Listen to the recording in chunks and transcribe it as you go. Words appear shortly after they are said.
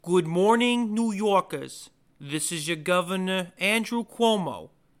Good morning, New Yorkers. This is your Governor, Andrew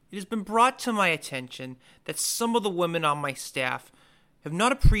Cuomo. It has been brought to my attention that some of the women on my staff have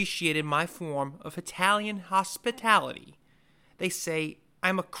not appreciated my form of Italian hospitality. They say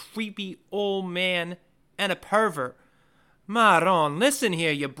I'm a creepy old man and a pervert. Maron, listen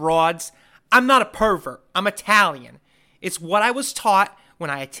here, you broads. I'm not a pervert. I'm Italian. It's what I was taught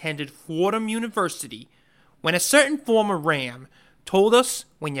when I attended Fordham University, when a certain former Ram told us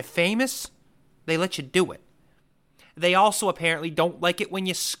when you're famous, they let you do it. They also apparently don't like it when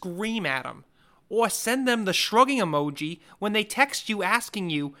you scream at them, or send them the shrugging emoji when they text you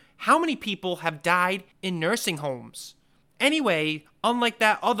asking you how many people have died in nursing homes. Anyway, unlike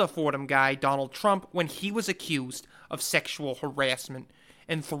that other Fordham guy, Donald Trump, when he was accused of sexual harassment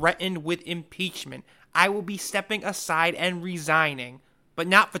and threatened with impeachment, I will be stepping aside and resigning, but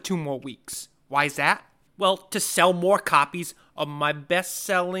not for 2 more weeks. Why is that? Well, to sell more copies of my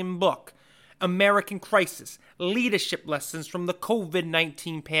best-selling book, American Crisis: Leadership Lessons from the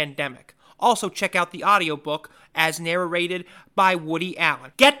COVID-19 Pandemic. Also, check out the audiobook as narrated by Woody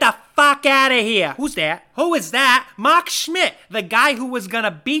Allen. Get the fuck out of here! Who's that? Who is that? Mark Schmidt, the guy who was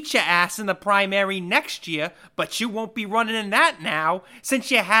gonna beat your ass in the primary next year, but you won't be running in that now,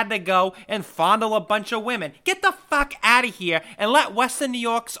 since you had to go and fondle a bunch of women. Get the fuck out of here and let Western New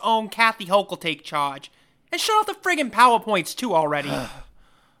York's own Kathy Hochul take charge. And shut off the friggin' PowerPoints too already.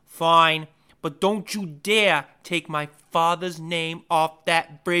 Fine, but don't you dare take my father's name off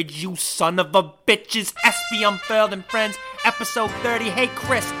that bridge, you son of a bitches. SB Unfurled and Friends, episode 30. Hey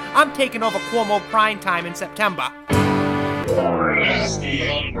Chris, I'm taking over Cuomo Primetime in September.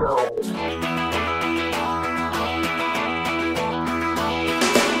 Everything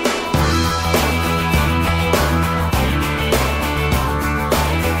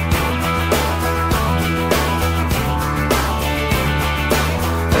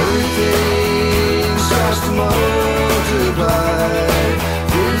starts to multiply.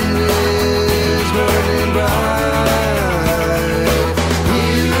 It is burning bright.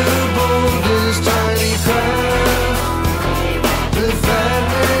 Here aboard this tiny craft, the fat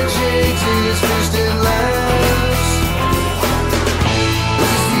man shakes his fist and laughs.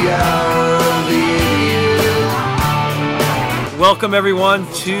 This is the hour of the idiot. Welcome everyone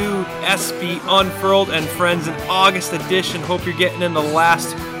to SB Unfurled and Friends, an August edition. Hope you're getting in the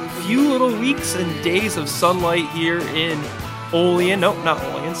last few little weeks and days of sunlight here in Olean. Nope, not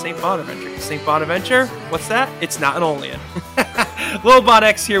Olean, St. Bonaventure. St. Bonaventure? What's that? It's not an Olean. Lobot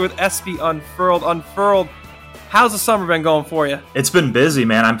X here with SB Unfurled. Unfurled, how's the summer been going for you? It's been busy,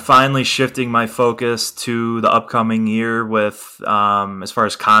 man. I'm finally shifting my focus to the upcoming year with, as far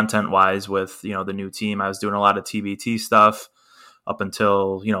as content-wise, with, the new team. I was doing a lot of TBT stuff up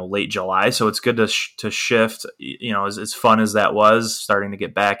until, late July. So it's good to shift, as fun as that was, starting to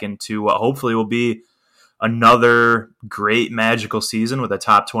get back into what hopefully will be another great magical season with a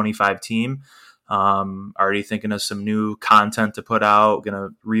top 25 team. Already thinking of some new content to put out, going to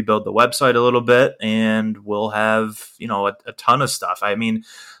rebuild the website a little bit, and we'll have, a ton of stuff. I mean,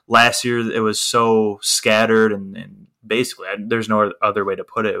 last year it was so scattered and basically there's no other way to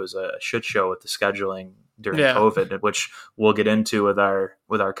put it. It was a shit show with the scheduling during COVID, which we'll get into with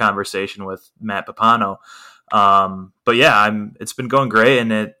our conversation with Matt Papano. But yeah, it's been going great,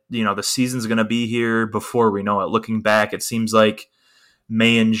 and the season's going to be here before we know it. Looking back, it seems like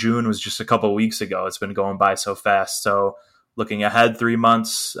May and June was just a couple of weeks ago. It's been going by so fast. So looking ahead 3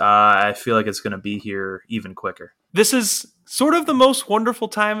 months, I feel like it's going to be here even quicker. This is sort of the most wonderful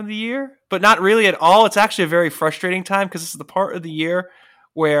time of the year, but not really at all. It's actually a very frustrating time because this is the part of the year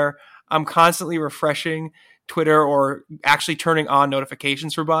where I'm constantly refreshing Twitter or actually turning on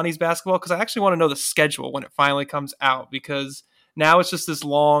notifications for Bonnie's basketball because I actually want to know the schedule when it finally comes out, because now it's just this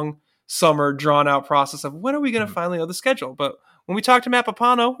long summer drawn out process of when are we going to finally know the schedule. But when we talk to Matt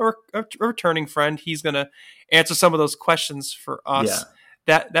Papano, or a returning friend, he's going to answer some of those questions for us.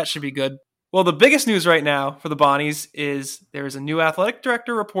 Yeah. That should be good. Well, the biggest news right now for the Bonnies is there is a new athletic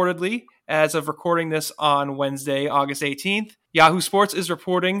director reportedly as of recording this on Wednesday, August 18th. Yahoo Sports is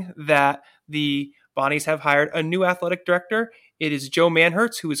reporting that the Bonnies have hired a new athletic director. It is Joe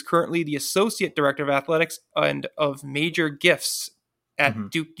Manhertz, who is currently the Associate Director of Athletics and of Major Gifts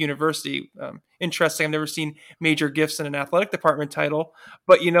at Duke University. Interesting. I've never seen Major Gifts in an athletic department title.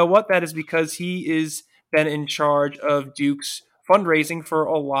 But you know what? That is because he is been in charge of Duke's fundraising for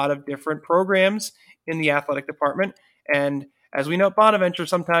a lot of different programs in the athletic department. And as we know at Bonaventure,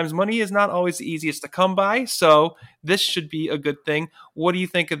 sometimes money is not always the easiest to come by, so this should be a good thing. What do you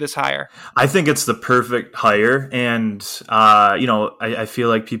think of this hire? I think it's the perfect hire, and I feel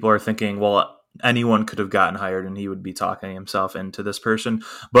like people are thinking, well, anyone could have gotten hired and he would be talking himself into this person.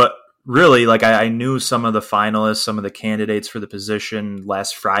 But really, like I knew some of the finalists, some of the candidates for the position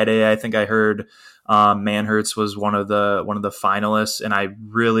last Friday. I think I heard Manhertz was one of the finalists, and I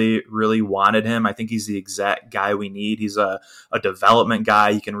really, really wanted him. I think he's the exact guy we need. He's a development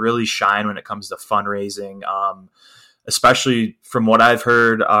guy. He can really shine when it comes to fundraising. Especially from what I've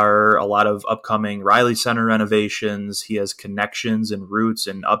heard are a lot of upcoming Riley Center renovations. He has connections and roots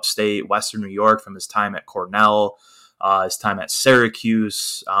in upstate Western New York from his time at Cornell, his time at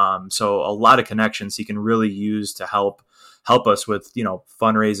Syracuse. So a lot of connections he can really use to help us with,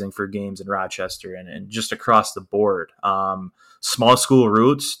 fundraising for games in Rochester and just across the board. Small school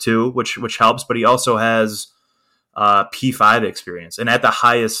roots too, which helps, but he also has P5 experience and at the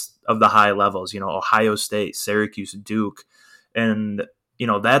highest of the high levels, Ohio State, Syracuse, Duke. And,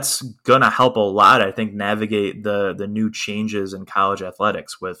 that's going to help a lot, I think, navigate the new changes in college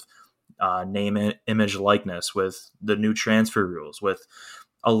athletics with name, image, likeness, with the new transfer rules, with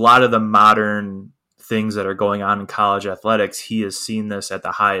a lot of the modern things that are going on in college athletics. He has seen this at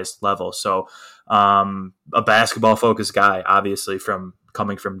the highest level. So a basketball focused guy, obviously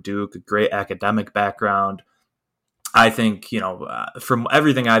coming from Duke, a great academic background. I think, from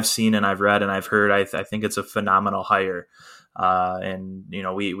everything I've seen and I've read and I've heard, I think it's a phenomenal hire. And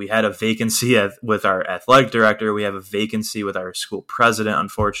we had a vacancy with our athletic director. We have a vacancy with our school president,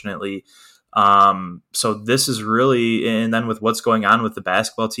 unfortunately. So this is really, and then with what's going on with the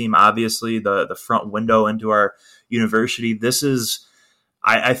basketball team, obviously the front window into our university, this is,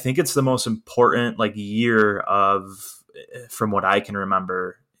 I think it's the most important year from what I can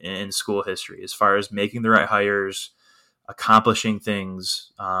remember in school history, as far as making the right hires, accomplishing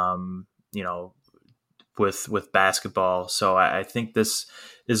things, with basketball. So I think this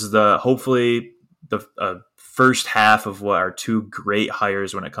is hopefully the first half of what are two great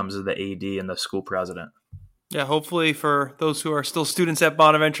hires when it comes to the AD and the school president. Yeah, hopefully for those who are still students at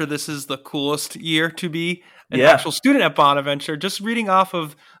Bonaventure, this is the coolest year to be an Yeah. actual student at Bonaventure. Just reading off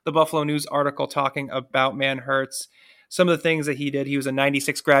of the Buffalo News article talking about Manhertz, some of the things that he did. He was a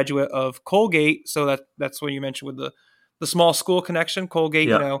 96 graduate of Colgate, so that's what you mentioned with the small school connection. Colgate,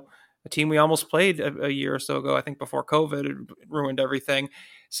 Yeah. A team we almost played a year or so ago, I think before COVID, it ruined everything.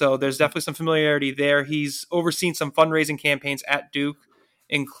 So there's definitely some familiarity there. He's overseen some fundraising campaigns at Duke,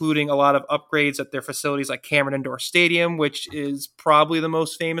 including a lot of upgrades at their facilities like Cameron Indoor Stadium, which is probably the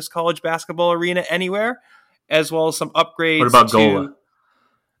most famous college basketball arena anywhere, as well as some upgrades. What about Gola?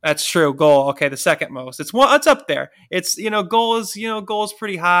 That's true. Goal. Okay. The second most. It's up there. It's, goal is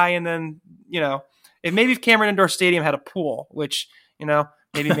pretty high. And then, if Cameron Indoor Stadium had a pool, which,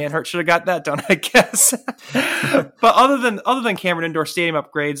 maybe Manhertz should have got that done, I guess. But other than Cameron Indoor Stadium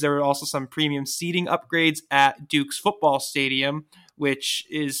upgrades, there were also some premium seating upgrades at Duke's football stadium, which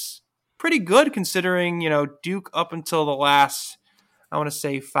is pretty good considering, Duke up until the last, I want to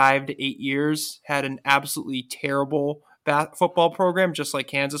say 5 to 8 years, had an absolutely terrible football program, just like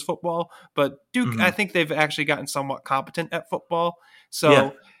Kansas football. But Duke, I think they've actually gotten somewhat competent at football.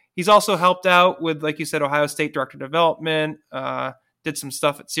 So he's also helped out with, like you said, Ohio State Director of Development, did some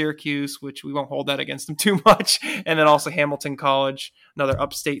stuff at Syracuse, which we won't hold that against him too much. And then also Hamilton College, another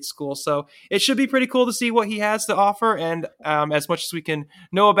upstate school. So it should be pretty cool to see what he has to offer. And as much as we can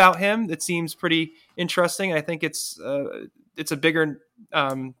know about him, it seems pretty interesting. I think it's a bigger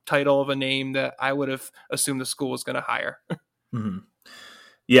title of a name that I would have assumed the school was going to hire. Mm-hmm.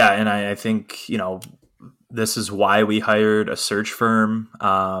 Yeah. And I think, this is why we hired a search firm.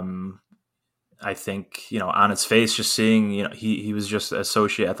 I think, on its face, just seeing, he was just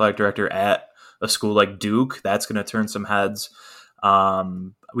associate athletic director at a school like Duke. That's going to turn some heads.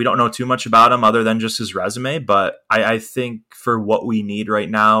 We don't know too much about him other than just his resume, but I think for what we need right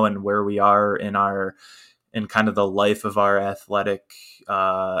now and where we are in kind of the life of our athletic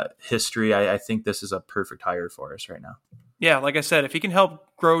history, I think this is a perfect hire for us right now. Yeah, like I said, if he can help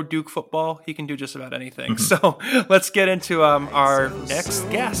grow Duke football, he can do just about anything. So let's get into our next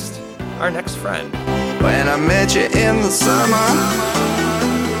guest, our next friend. When I met you in the summer,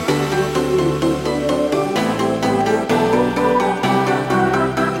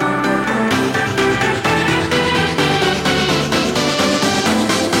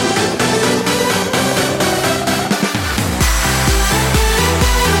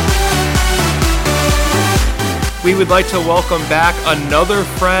 we would like to welcome back another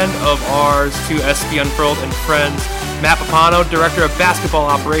friend of ours to SB Unfurled and Friends, Matt Papano, Director of Basketball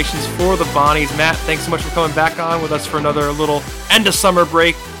Operations for the Bonnies. Matt, thanks so much for coming back on with us for another little end of summer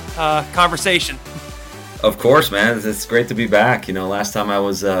break conversation. Of course, man. It's great to be back. Last time I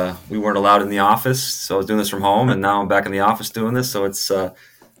was, we weren't allowed in the office, so I was doing this from home, and now I'm back in the office doing this. So it's,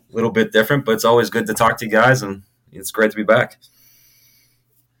 little bit different, but it's always good to talk to you guys, and it's great to be back.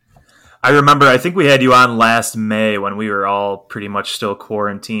 I remember, I think we had you on last May when we were all pretty much still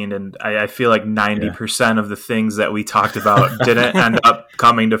quarantined, and I feel like 90% of the things that we talked about didn't end up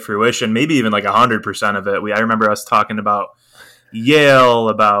coming to fruition, maybe even like 100% of it. I remember us talking about Yale,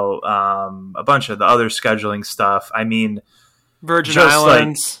 about a bunch of the other scheduling stuff. I mean, Virgin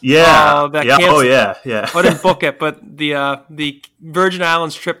Islands. Yeah. Canceled. Oh, yeah. I didn't book it, but the Virgin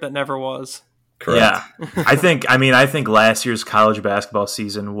Islands trip that never was. Correct. Yeah. I think last year's college basketball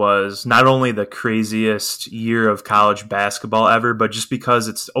season was not only the craziest year of college basketball ever, but just because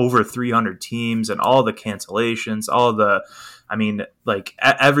it's over 300 teams and all the cancellations,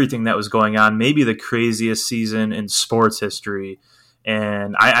 everything that was going on, maybe the craziest season in sports history.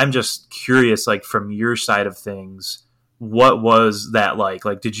 And I'm just curious, like, from your side of things, what was that like?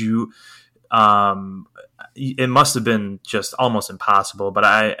 Like, did you, it must have been just almost impossible, but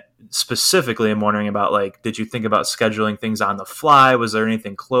I specifically am wondering about, like, did you think about scheduling things on the fly? Was there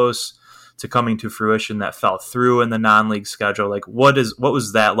anything close to coming to fruition that fell through in the non-league schedule? Like, what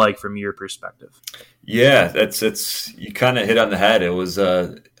was that like from your perspective? Yeah, you kind of hit on the head. It was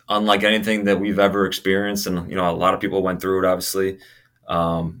unlike anything that we've ever experienced, and a lot of people went through it, obviously.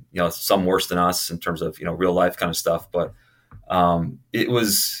 Some worse than us in terms of real life kind of stuff, but it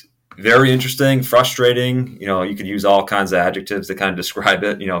was very interesting, frustrating. You could use all kinds of adjectives to kind of describe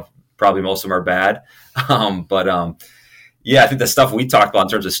it. Probably most of them are bad, but I think the stuff we talked about in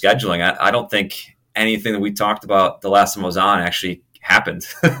terms of scheduling, I don't think anything that we talked about the last time I was on actually happened.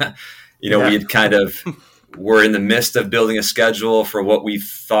 We had kind of were in the midst of building a schedule for what we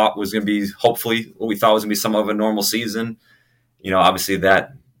thought was going to be, hopefully, what we thought was going to be some of a normal season. Obviously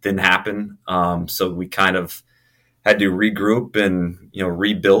that didn't happen. So we kind of had to regroup and,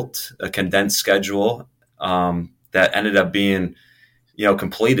 rebuilt a condensed schedule that ended up being,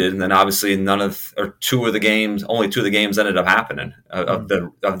 completed. And then obviously only two of the games ended up happening of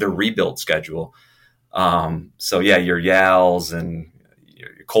the rebuilt schedule. Your Yales and your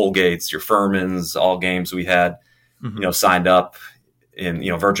Colgates, your Furmans, all games we had, signed up in,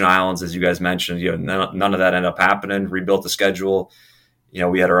 Virgin Islands, as you guys mentioned, none of that ended up happening. Rebuilt the schedule.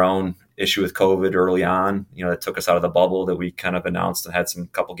 We had our own issue with COVID early on, that took us out of the bubble that we kind of announced and had some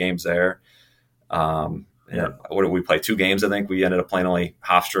couple games there. What did we play? 2 games, I think. We ended up playing only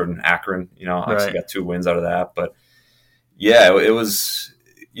Hofstra and Akron. Obviously got 2 wins out of that. But it was,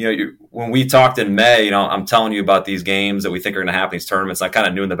 when we talked in May, I'm telling you about these games that we think are going to happen, these tournaments. I kind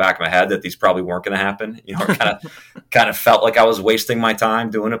of knew in the back of my head that these probably weren't going to happen. Kind of felt like I was wasting my time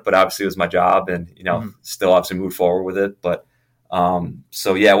doing it, but obviously it was my job, and still obviously moved forward with it. But I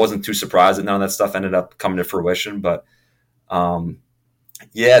wasn't too surprised that none of that stuff ended up coming to fruition. But then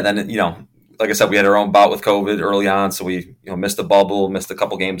like I said, we had our own bout with COVID early on, so we missed the bubble, missed a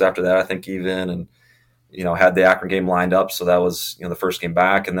couple games after that, I think, even, and had the Akron game lined up. So that was, the first game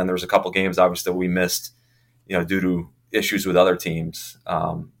back. And then there was a couple games, obviously, that we missed, due to issues with other teams,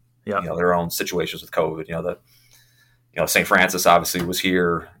 their own situations with COVID. St. Francis obviously was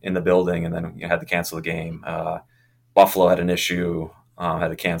here in the building, and then had to cancel the game. Buffalo had an issue, had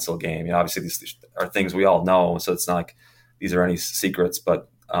to cancel a game. Obviously, these are things we all know, so it's not like these are any secrets. But,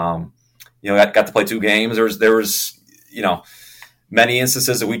 got to play 2 games. There was many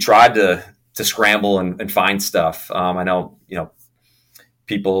instances that we tried to scramble and find stuff. I know,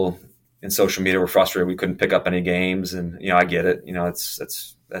 people in social media were frustrated we couldn't pick up any games, and, I get it.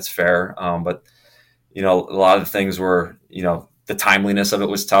 That's fair. But, a lot of the things were, the timeliness of it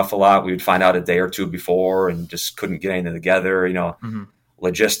was tough a lot. We would find out a day or 2 before and just couldn't get anything together.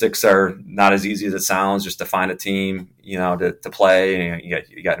 Logistics are not as easy as it sounds, just to find a team, to play.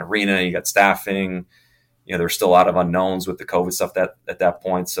 You got an arena, you got staffing. There's still a lot of unknowns with the COVID stuff at that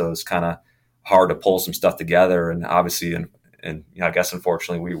point. So it's kind of hard to pull some stuff together. And obviously, and I guess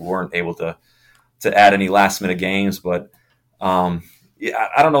unfortunately we weren't able to add any last minute games. But I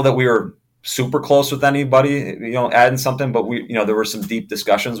don't know that we were super close with anybody, adding something. But we, there were some deep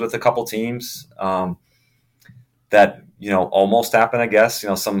discussions with a couple teams that almost happened. I guess a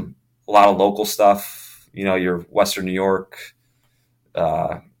lot of local stuff. Your Western New York,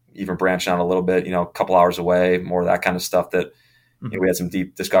 even branching out a little bit. A couple hours away, more of that kind of stuff that. We had some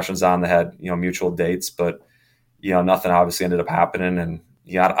deep discussions on that had, mutual dates, but, nothing obviously ended up happening. And,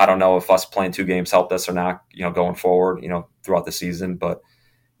 I don't know if us playing 2 games helped us or not, going forward, throughout the season, but,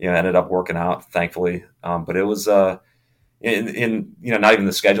 ended up working out, thankfully. But it was, not even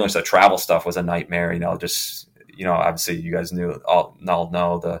the scheduling stuff, travel stuff was a nightmare, just, obviously you guys all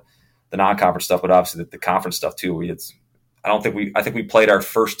know the non-conference stuff, but obviously the conference stuff too. I think we played our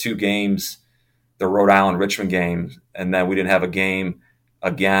first 2 games, the Rhode Island Richmond game, and then we didn't have a game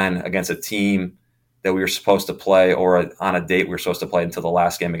again against a team that we were supposed to play, or on a date we were supposed to play, until the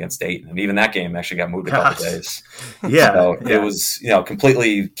last game against Dayton. And even that game actually got moved a couple days. Yeah. So it was,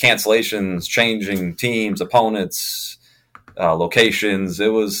 completely cancellations, changing teams, opponents, locations. It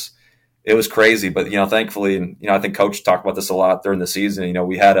was crazy. But, thankfully, I think Coach talked about this a lot during the season.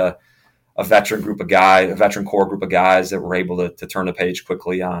 We had a veteran core group of guys that were able to turn the page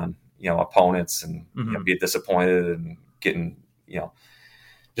quickly on, opponents and be disappointed and getting,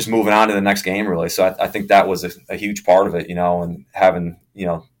 just moving on to the next game, really. So I think that was a huge part of it, and having,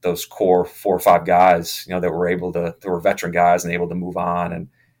 those core 4 or 5 guys, that were veteran guys and able to move on and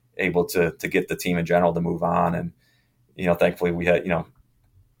able to get the team in general to move on. And, thankfully we had, a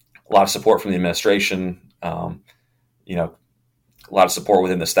lot of support from the administration, a lot of support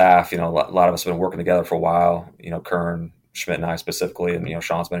within the staff. A lot of us have been working together for a while, Kern, Schmidt and I specifically, and,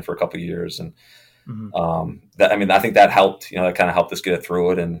 Sean's been for a couple of years. And, I think that helped, that kind of helped us get it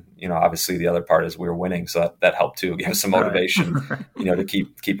through it. And, obviously the other part is we were winning. So that helped too, give us some motivation, to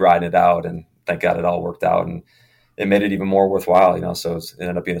keep riding it out. And thank God it all worked out, and it made it even more worthwhile, so it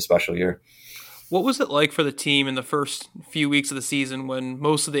ended up being a special year. What was it like for the team in the first few weeks of the season when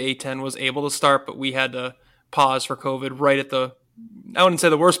most of the A-10 was able to start, but we had to pause for COVID right at I wouldn't say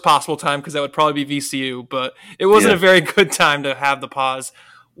the worst possible time, because that would probably be VCU, but it wasn't a very good time to have the pause.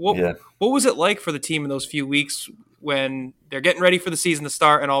 What was it like for the team in those few weeks when they're getting ready for the season to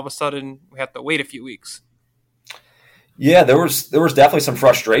start and all of a sudden we have to wait a few weeks? Yeah, there was definitely some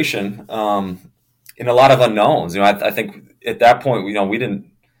frustration and a lot of unknowns. I think at that point, we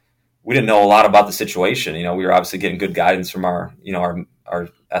didn't know a lot about the situation. We were obviously getting good guidance from our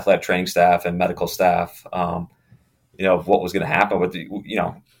athletic training staff and medical staff, of what was going to happen with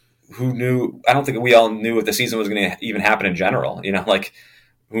who knew. I don't think we all knew if the season was going to even happen in general.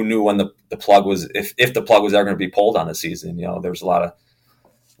 Who knew when the plug was, if the plug was ever going to be pulled on the season. There was a lot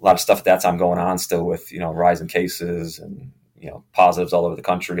of stuff at that time going on still with, rising cases and, positives all over the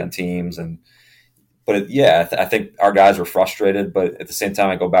country on teams. But I think our guys were frustrated, but at the same time,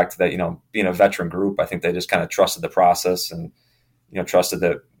 I go back to that, being a veteran group, I think they just kind of trusted the process and, trusted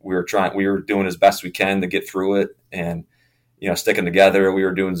that we were doing as best we can to get through it and, sticking together. We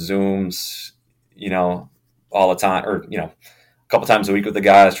were doing Zooms, all the time, or, a couple times a week with the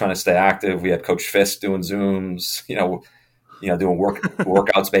guys, trying to stay active. We had Coach Fisk doing Zooms, doing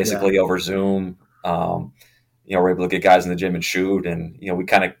workouts basically over Zoom. We're able to get guys in the gym and shoot. And, we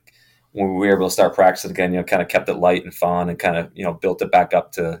kind of, when we were able to start practicing again, kind of kept it light and fun and kind of, built it back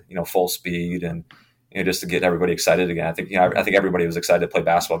up to, full speed and, just to get everybody excited again. I think everybody was excited to play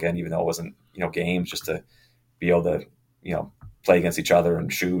basketball again, even though it wasn't, games, just to be able to, play against each other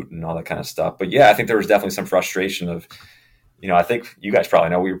and shoot and all that kind of stuff. But yeah, I think there was definitely some frustration of, I think you guys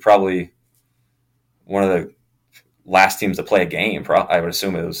probably know we were probably one of the last teams to play a game. I would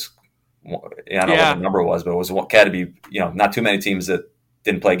assume it was, I don't know what the number was, but it was had to be, not too many teams that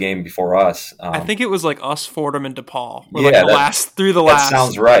didn't play a game before us. I think it was like us, Fordham, and DePaul. That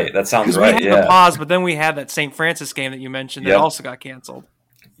sounds right. That sounds right. We had the pause, but then we had that St. Francis game that you mentioned that also got canceled.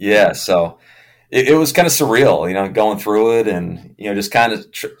 Yeah, so it was kind of surreal, going through it and, just kind of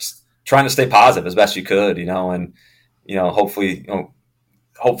trying to stay positive as best you could, and, hopefully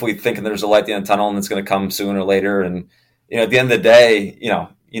thinking there's a light at the end of the tunnel and it's going to come sooner or later. And, at the end of the day,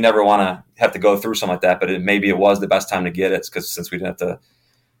 you never want to have to go through something like that, but maybe it was the best time to get it since we didn't have to,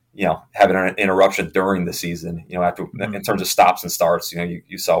 have an interruption during the season, after in terms of stops and starts.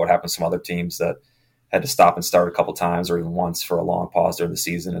 You saw what happened to some other teams that had to stop and start a couple times or even once for a long pause during the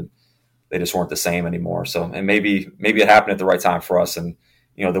season, and they just weren't the same anymore. So, and maybe it happened at the right time for us, and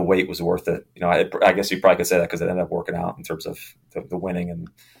the wait was worth it. I guess you probably could say that because it ended up working out in terms of the winning and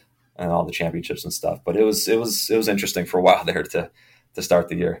all the championships and stuff. But it was interesting for a while there to start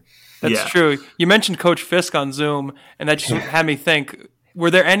the year. That's true. You mentioned Coach Fisk on Zoom, and that just had me think, were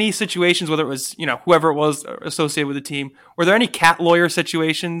there any situations, whether it was, whoever it was associated with the team, were there any cat lawyer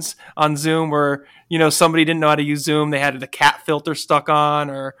situations on Zoom where, somebody didn't know how to use Zoom, they had the cat filter stuck on,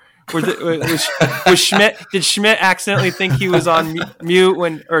 or was Schmidt, did Schmidt accidentally think he was on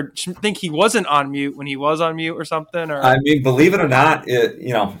mute or think he wasn't on mute when he was on mute or something? Or? I mean, believe it or not,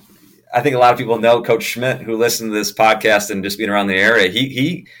 I think a lot of people know Coach Schmidt, who listened to this podcast and just being around the area.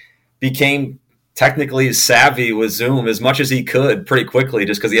 He became technically savvy with Zoom as much as he could pretty quickly,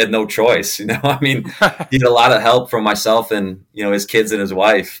 just because he had no choice. He had a lot of help from myself and, his kids and his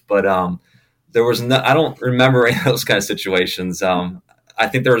wife. But there was I don't remember any of those kind of situations. I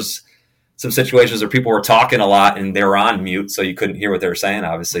think there was some situations where people were talking a lot and they were on mute, so you couldn't hear what they were saying,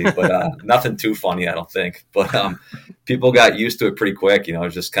 obviously. But nothing too funny, I don't think. But people got used to it pretty quick. It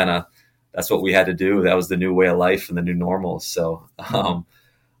was just kind of, that's what we had to do. That was the new way of life and the new normal. So,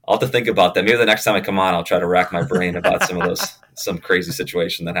 I'll have to think about that. Maybe the next time I come on, I'll try to rack my brain about some crazy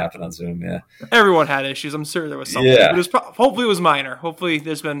situation that happened on Zoom. Yeah. Everyone had issues. I'm sure there was something. Yeah. But hopefully it was minor. Hopefully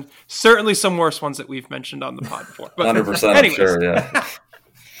there's been certainly some worse ones that we've mentioned on the pod before. But 100%. anyways. I'm sure. Yeah.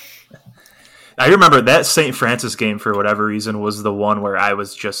 I remember that St. Francis game, for whatever reason, was the one where I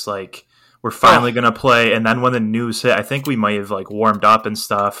was just like, we're finally going to play. And then when the news hit, I think we might have like warmed up and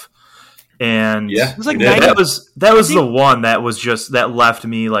stuff. And Yeah, it was like that was the one that was just that left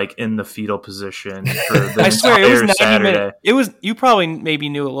me like in the fetal position for the I swear it was entire 90 Saturday. minutes. It was, you probably maybe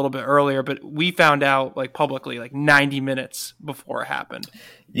knew a little bit earlier, but we found out like publicly like 90 minutes before it happened.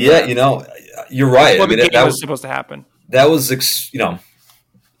 Yeah. You're right. Well, I mean, the game that was supposed to happen. that was,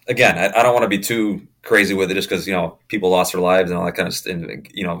 again, I don't want to be too crazy with it just because, people lost their lives and all that kind of stuff.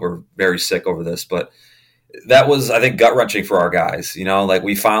 We're very sick over this, but that was, I think, gut wrenching for our guys. Like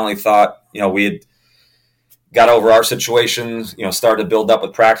we finally thought, we had got over our situations, started to build up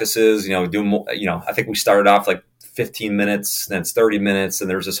with practices, do more, I think we started off like 15 minutes, then it's 30 minutes. And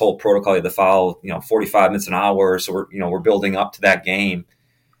there's this whole protocol you have to follow, 45 minutes an hour. So we're building up to that game,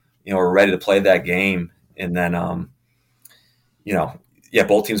 we're ready to play that game. And then,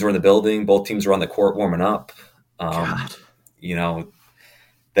 both teams were in the building, both teams were on the court warming up.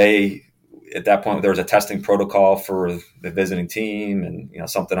 They, at that point, there was a testing protocol for the visiting team, and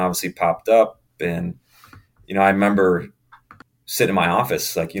something obviously popped up. And I remember sitting in my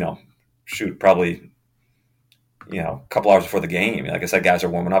office, like probably a couple hours before the game. Like I said, guys are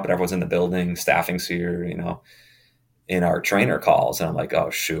warming up, and everyone's in the building, staffing's here. In our trainer calls, and I'm like, oh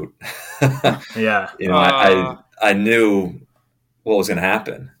shoot, Yeah. I knew what was going to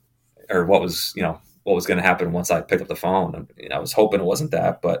happen, or what was going to happen once I picked up the phone. And I was hoping it wasn't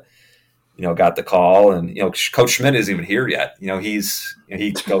that, but. Got the call, and Coach Schmidt isn't even here yet. He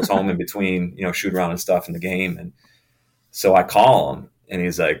goes home in between shoot around and stuff in the game, and so I call him, and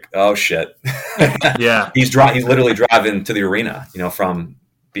he's like, "Oh shit!" Yeah, he's literally driving to the arena, from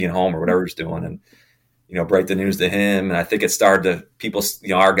being home or whatever he's doing, and break the news to him. And I think it started to people,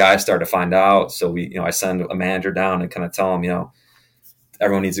 our guys started to find out. So I send a manager down and kind of tell him,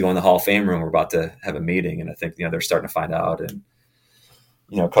 everyone needs to go in the Hall of Fame room. We're about to have a meeting, and I think they're starting to find out. And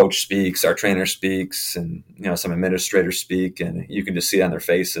coach speaks, our trainer speaks, and some administrators speak, and you can just see it on their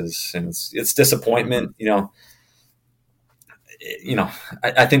faces, and it's disappointment.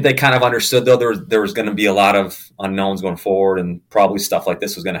 I think they kind of understood though there was going to be a lot of unknowns going forward, and probably stuff like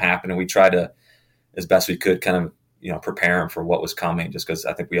this was going to happen, and we tried to, as best we could, kind of prepare them for what was coming, just because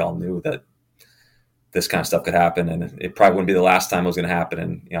I think we all knew that this kind of stuff could happen, and it probably wouldn't be the last time it was going to happen,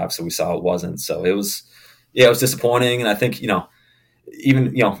 and obviously we saw it wasn't. So it was disappointing, and I think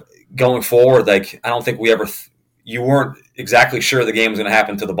even going forward, like I don't think we ever you weren't exactly sure the game was going to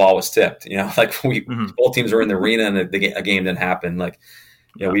happen until the ball was tipped. Like both teams were in the arena and a game didn't happen. Like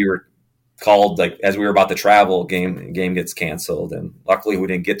we were called, like as we were about to travel, game gets canceled, and luckily we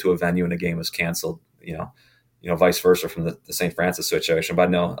didn't get to a venue and the game was canceled. Vice versa from the St. Francis situation. But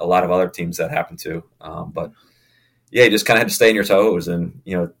I know a lot of other teams that happened to. But you just kind of had to stay on your toes, and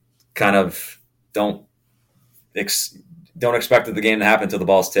kind of don't expect the game to happen until the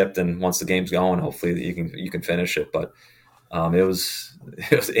ball's tipped, and once the game's going, hopefully you can finish it. But it was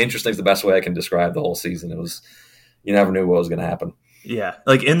interesting. It's the best way I can describe the whole season. It was, you never knew what was going to happen. Yeah,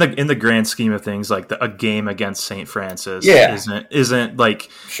 like in the grand scheme of things, like a game against St. Francis isn't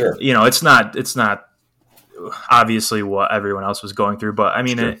like, sure, it's not obviously what everyone else was going through, but I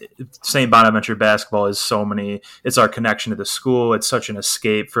mean, sure. St. Bonaventure basketball is it's our connection to the school. It's such an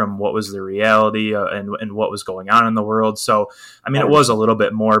escape from what was the reality and what was going on in the world. So, I mean, it was a little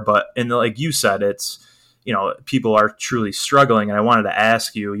bit more, but like you said, it's, people are truly struggling. And I wanted to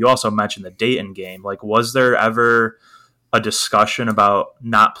ask you, you also mentioned the Dayton game. Like, was there ever a discussion about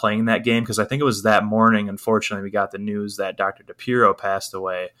not playing that game? Because I think it was that morning, unfortunately, we got the news that Dr. DePiero passed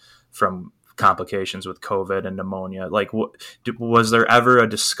away from complications with COVID and pneumonia. Like, was there ever a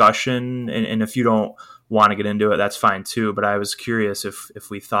discussion? And if you don't want to get into it, that's fine too. But I was curious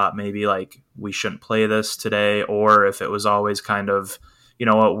if we thought maybe like we shouldn't play this today, or if it was always kind of,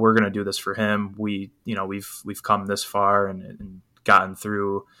 what, we're going to do this for him. We've come this far and gotten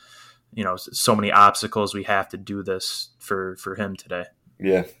through, so many obstacles. We have to do this for him today.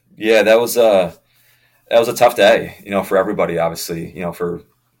 Yeah. Yeah. That was a tough day, for everybody, obviously, for,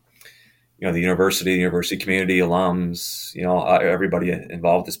 the university community, alums, everybody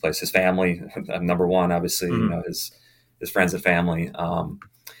involved with this place, his family, number one, obviously, his friends and family.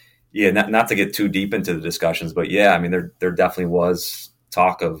 Not to get too deep into the discussions, but I mean, there definitely was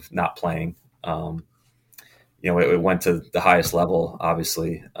talk of not playing. It went to the highest level,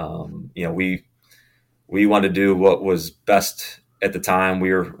 obviously. We wanted to do what was best at the time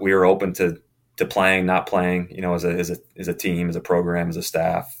we were open to playing, not playing, as a team, as a program, as a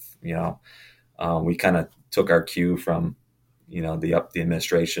staff. We kind of took our cue from, the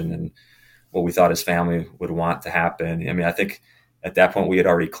administration and what we thought his family would want to happen. I mean, I think at that point we had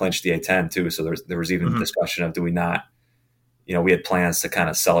already clinched the A10 too. So there was even discussion of, do we not, we had plans to kind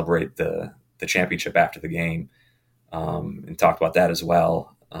of celebrate the championship after the game, and talked about that as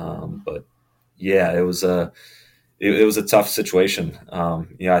well. But yeah, it was a tough situation.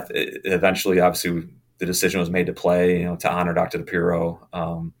 Eventually, obviously, the decision was made to play, to honor Dr.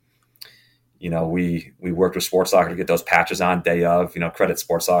 DePiro. We worked with Sports Soccer to get those patches on day of, credit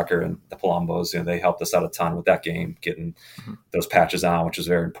Sports Soccer and the Palombos. They helped us out a ton with that game, getting those patches on, which was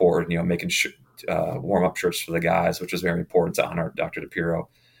very important, making warm-up shirts for the guys, which was very important to honor Dr. DePiro.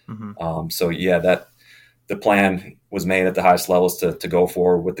 That the plan was made at the highest levels to go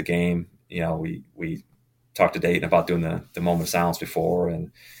forward with the game. We talked to Dayton about doing the moment of silence before,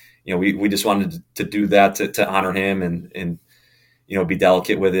 and we just wanted to do that to honor him and be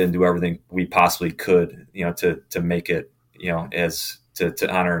delicate with it and do everything we possibly could to make it as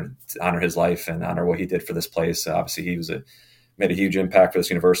to honor his life and honor what he did for this place. Obviously, he made a huge impact for this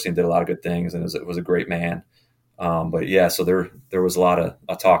university and did a lot of good things, and was a great man. But yeah, so there was a lot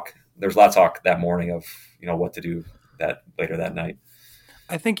of talk. There's a lot of talk that morning of what to do later that night.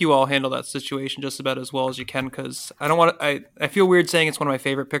 I think you all handle that situation just about as well as you can, because I feel weird saying it's one of my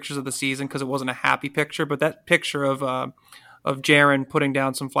favorite pictures of the season because it wasn't a happy picture, but that picture of Jaron putting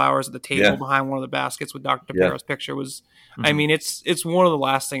down some flowers at the table behind one of the baskets with Dr. DePiro's picture was, I mean, it's one of the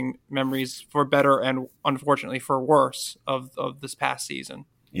lasting memories, for better and unfortunately for worse, of this past season.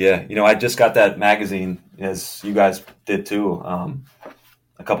 Yeah, I just got that magazine, as you guys did too,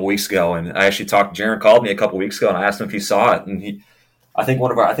 a couple weeks ago, and I actually Jaron called me a couple weeks ago, and I asked him if he saw it, and I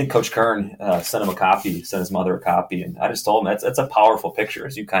think Coach Kern sent him a copy, sent his mother a copy, and I just told him that's a powerful picture,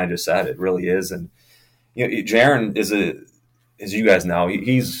 as you kind of just said, it really is. And Jaron is as you guys know,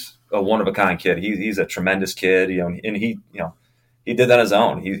 he's a one of a kind kid. He's a tremendous kid, and he did that on his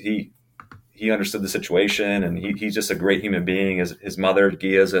own. He understood the situation, and he's just a great human being. His mother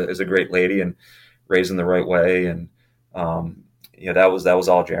Gia is a great lady and raised in the right way, and that was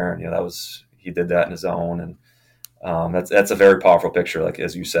all Jaron. He did that on his own, and that's a very powerful picture. Like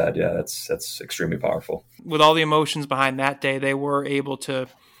as you said, yeah, that's extremely powerful. With all the emotions behind that day, they were able to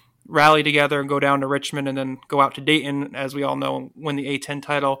rally together and go down to Richmond and then go out to Dayton, as we all know, win the A10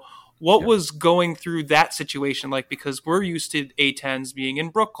 title. What was going through that situation like? Because we're used to A10s being in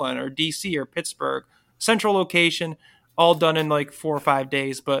Brooklyn or DC or Pittsburgh, central location, all done in like 4 or 5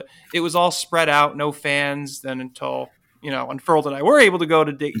 days, but it was all spread out, no fans then until, Unfurled and I were able to go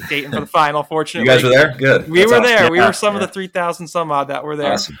to Dayton for the final, fortunately. You guys were there? Good. We were there. We were some of the 3,000 some odd that were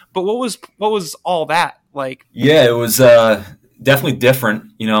there. Awesome. But what was all that like? Yeah, it was definitely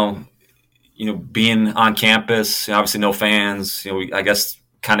different, being on campus, obviously no fans, I guess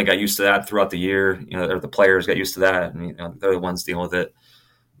kind of got used to that throughout the year, the players got used to that, and they're the ones dealing with it,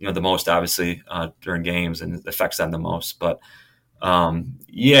 the most obviously during games, and it affects them the most. But the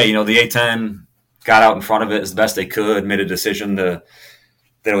A10 got out in front of it as the best they could, made a decision that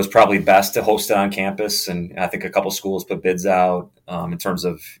it was probably best to host it on campus. And I think a couple schools put bids out in terms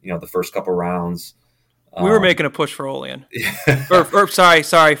of, the first couple rounds. We were making a push for Olean.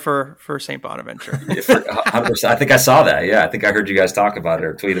 sorry for St. Bonaventure. 100%. I think I saw that. Yeah, I think I heard you guys talk about it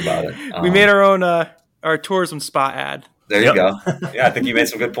or tweet about it. We made our own our tourism spot ad. There you go. Yeah, I think you made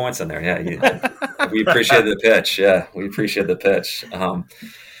some good points in there. Yeah, we appreciate the pitch. Yeah, we appreciate the pitch.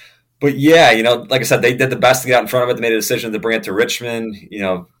 But yeah, like I said, they did the best to get out in front of it. They made a decision to bring it to Richmond.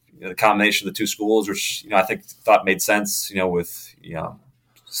 The combination of the two schools, which I thought made sense. With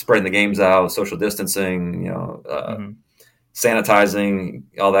spreading the games out, social distancing, sanitizing,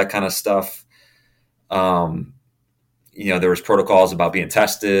 all that kind of stuff. There was protocols about being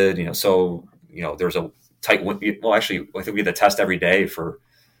tested, so, there's a tight, well, actually, I think we had to test every day for,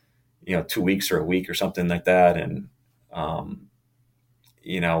 2 weeks or a week or something like that. And,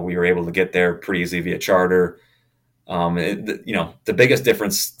 we were able to get there pretty easily via charter. The biggest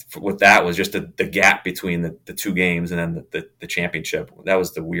difference with that was just the gap between the two games and then the championship. That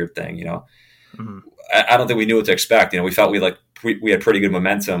was the weird thing, I don't think we knew what to expect. We felt we had pretty good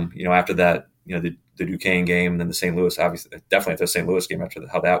momentum, after that, the Duquesne game and then the St. Louis, obviously, definitely the St. Louis game after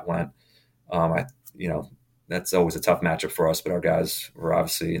how that went. That's always a tough matchup for us, but our guys were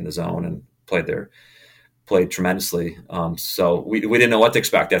obviously in the zone and played tremendously. So we didn't know what to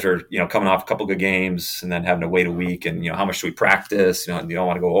expect after, coming off a couple good games and then having to wait a week and, how much do we practice? You don't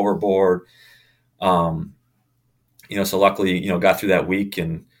want to go overboard. So luckily, got through that week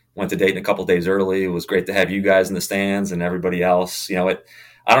and went to Dayton a couple days early. It was great to have you guys in the stands and everybody else.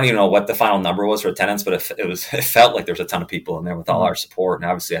 I don't even know what the final number was for attendance, but it felt like there was a ton of people in there with all our support. And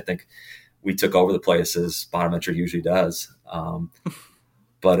obviously, I think we took over the place as Bonaventure usually does. And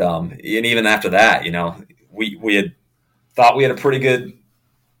even after that, we had thought we had a pretty good,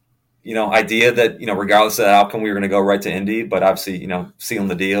 idea that, regardless of the outcome, we were going to go right to Indy. But obviously, sealing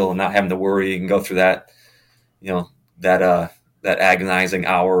the deal and not having to worry and go through that, that agonizing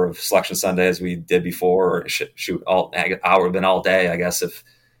hour of Selection Sunday as we did before, or hour been all day, I guess, if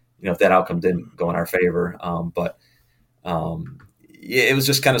that outcome didn't go in our favor. It was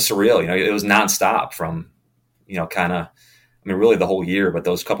just kind of surreal. It was nonstop from, really the whole year, but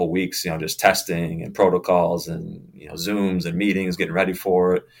those couple of weeks, just testing and protocols and, Zooms and meetings, getting ready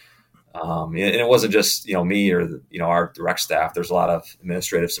for it. And it wasn't just, me or, our direct staff. There's a lot of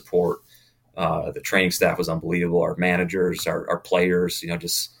administrative support. The training staff was unbelievable. Our managers, our players,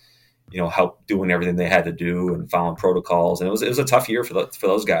 help doing everything they had to do and following protocols. And it was a tough year for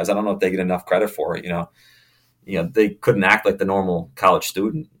those guys. I don't know if they get enough credit for it. They couldn't act like the normal college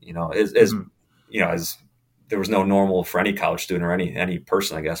student, as there was no normal for any college student or any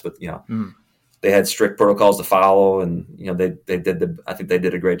person, I guess, but, they had strict protocols to follow, and, I think they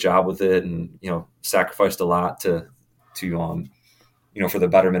did a great job with it, and, sacrificed a lot to for the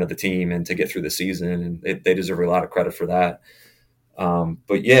betterment of the team and to get through the season. And they deserve a lot of credit for that.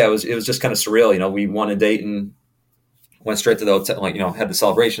 But yeah, it was just kind of surreal. We won in Dayton, went straight to the hotel, had the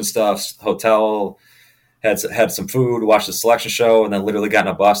celebration stuff, hotel, had some food, watched the selection show, and then literally got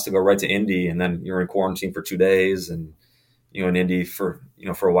in a bus to go right to Indy. And then you're in quarantine for 2 days, and, in Indy for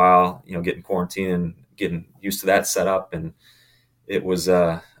a while, getting quarantined and getting used to that setup. And it was,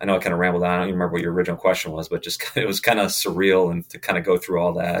 I know I kind of rambled on. I don't even remember what your original question was, but just, it was kind of surreal, and to kind of go through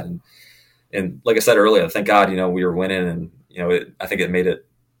all that. And like I said earlier, thank God, we were winning, and, I think it made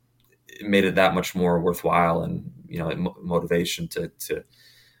it that much more worthwhile, and, motivation to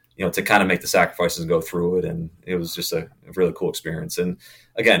kind of make the sacrifices and go through it. And it was just a really cool experience. And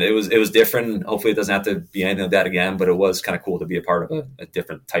again, it was different. Hopefully it doesn't have to be anything like that again, but it was kind of cool to be a part of a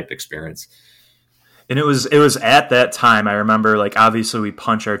different type experience. And it was at that time, I remember, like, obviously we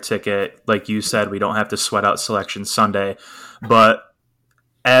punch our ticket. Like you said, we don't have to sweat out Selection Sunday, but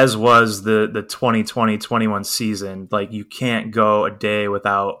as was the 2020-21 season, like, you can't go a day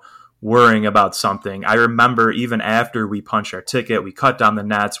without worrying about something. I remember even after we punched our ticket, we cut down the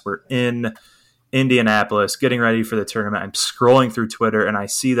nets, we're in Indianapolis getting ready for the tournament. I'm scrolling through Twitter, and I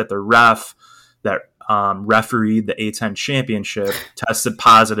see that the ref that refereed the A10 championship tested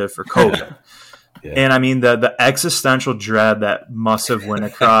positive for COVID. Yeah. And I mean, the existential dread that must have went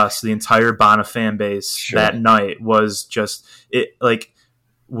across the entire Bona fan base that night was just it. Like,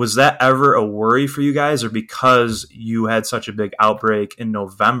 was that ever a worry for you guys, or because you had such a big outbreak in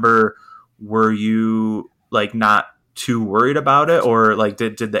November, were you like not too worried about it? Or like,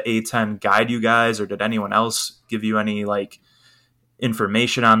 did the A10 guide you guys, or did anyone else give you any like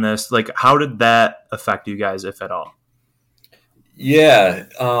information on this? Like, how did that affect you guys, if at all? Yeah.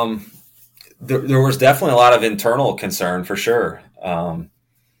 There was definitely a lot of internal concern for sure.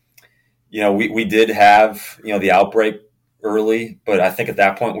 We did have, the outbreak early, but I think at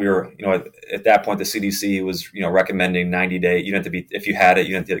that point at that point the CDC was, recommending 90 days. You didn't have to be, if you had it,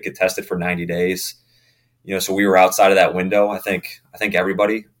 you didn't have to get tested for 90 days. So we were outside of that window. I think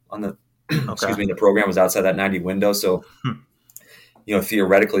everybody on the, the program was outside that 90 window. So,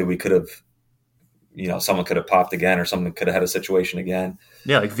 theoretically we could have, someone could have popped again, or someone could have had a situation again.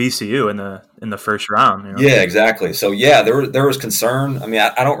 Yeah, like VCU in the first round. Yeah, exactly. So yeah, there was concern. I mean,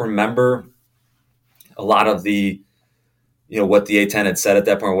 I don't remember a lot of the, what the A10 had said at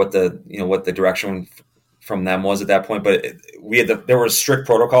that point, or what the direction from them was at that point. But there was strict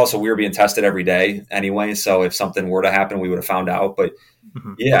protocol, so we were being tested every day anyway. So if something were to happen, we would have found out. But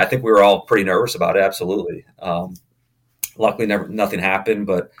yeah, I think we were all pretty nervous about it. Absolutely. Luckily, nothing happened,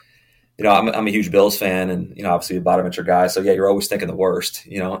 but. I'm a huge Bills fan, and obviously a Bonaventure guy. So yeah, you're always thinking the worst.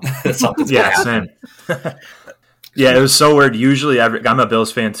 Something's gonna happen. Yeah, it was so weird. Usually, I'm a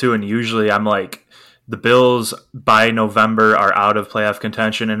Bills fan too, and usually I'm like, the Bills by November are out of playoff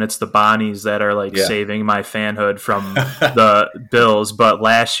contention, and it's the Bonnies that are like saving my fanhood from the Bills. But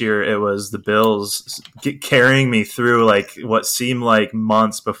last year it was the Bills carrying me through like what seemed like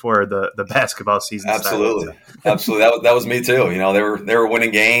months before the basketball season started. Absolutely. That was me too. They were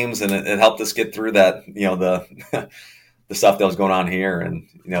winning games, and it helped us get through that. The stuff that was going on here, and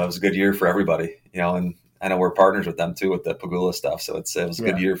it was a good year for everybody. And I know we're partners with them too with the Pagula stuff, so it was a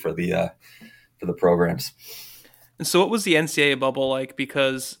good year for the programs. And so what was the NCAA bubble like?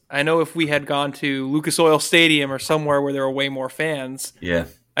 Because I know if we had gone to Lucas Oil Stadium or somewhere where there were way more fans,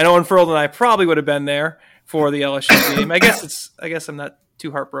 I know Unfurled and I probably would have been there for the LSU game. I guess I'm not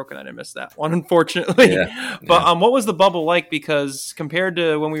too heartbroken I didn't miss that one, unfortunately. Yeah. But what was the bubble like? Because compared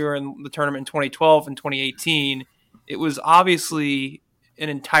to when we were in the tournament in 2012 and 2018, it was obviously an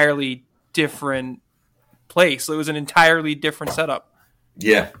entirely different place. It was an entirely different setup.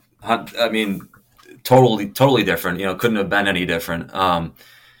 Yeah. I mean, totally different. Couldn't have been any different.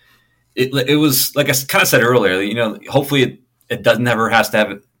 It was, like I kind of said earlier, hopefully it doesn't ever has to have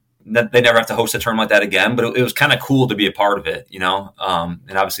it. They never have to host a tournament like that again, but it was kind of cool to be a part of it, and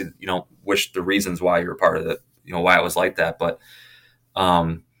obviously, wish the reasons why you're a part of it, why it was like that. But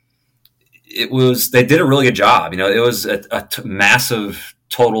they did a really good job. It was a massive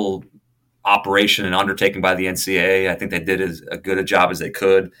total operation and undertaking by the NCAA. I think they did as good a job as they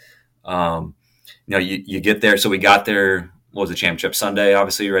could. You get there. So we got there, what was the championship Sunday,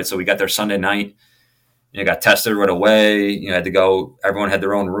 obviously, right? So we got there Sunday night. Got tested right away. You had to go. Everyone had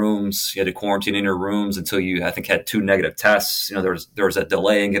their own rooms. You had to quarantine in your rooms until you, I think, had 2 negative tests. There was a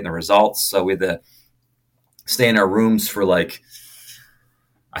delay in getting the results, so we had to stay in our rooms for I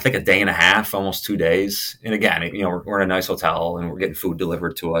think a day and a half, almost 2 days. And again, we're in a nice hotel and we're getting food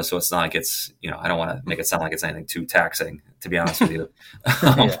delivered to us, so it's not like it's I don't want to make it sound like it's anything too taxing, to be honest with you.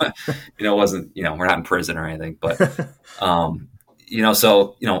 It wasn't. We're not in prison or anything, but.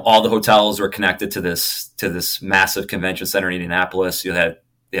 So all the hotels were connected to this massive convention center in Indianapolis. They had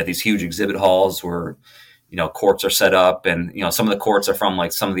these huge exhibit halls where, courts are set up, and some of the courts are from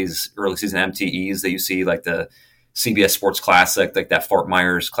some of these early season MTEs that you see, like the CBS Sports Classic, like that Fort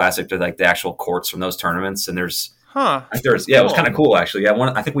Myers Classic. They're like the actual courts from those tournaments, and it was kind of cool actually.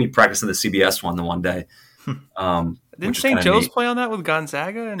 Yeah, I think we practiced in the CBS one the one day. Didn't St. Joe's play on that with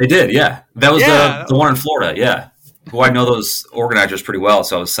Gonzaga? They did, yeah. That was the one in Florida, yeah. Who I know those organizers pretty well,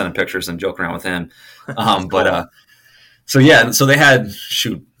 so I was sending pictures and joking around with him. So they had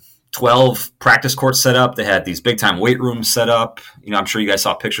 12 practice courts set up. They had these big time weight rooms set up. I'm sure you guys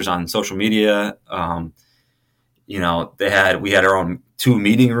saw pictures on social media. We had our own 2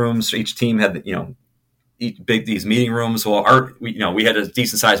 meeting rooms. So each team had these meeting rooms. Well, we had a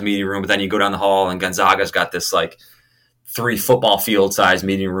decent sized meeting room, but then you go down the hall and Gonzaga's got this 3 football field size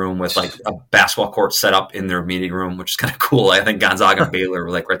meeting room with a basketball court set up in their meeting room, which is kind of cool. I think Gonzaga and Baylor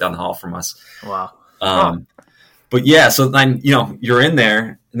were right down the hall from us. Wow. But yeah, so then, you're in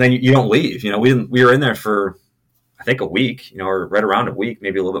there and then you don't leave. We were in there for, I think, a week, or right around a week,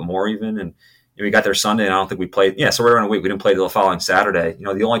 maybe a little bit more even. And we got there Sunday and I don't think we played. Yeah. So right around a week, we didn't play till the following Saturday.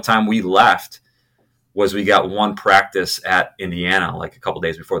 The only time we left was we got one practice at Indiana, a couple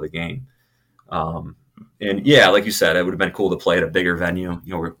days before the game. And yeah, like you said, it would have been cool to play at a bigger venue,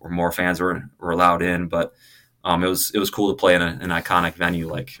 where more fans were allowed in. But it was cool to play in an iconic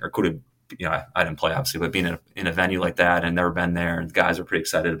venue, I didn't play obviously, but being in a venue like that and never been there, and the guys were pretty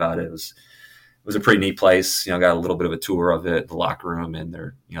excited about it. It was a pretty neat place. Got a little bit of a tour of it, the locker room and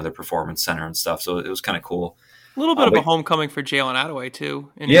their performance center and stuff. So it was kind of cool. A little bit of a homecoming for Jalen Attaway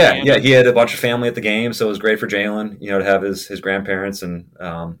too. Yeah, he had a bunch of family at the game, so it was great for Jalen, to have his grandparents and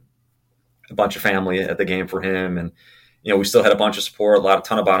a bunch of family at the game for him. And, we still had a bunch of support, a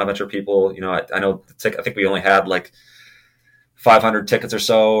ton of Bonaventure people. I know I think we only had 500 tickets or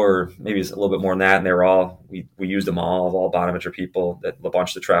so, or maybe it's a little bit more than that. And they were we used them all Bonaventure people, a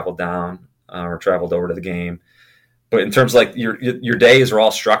bunch that traveled down or traveled over to the game. But in terms of your days are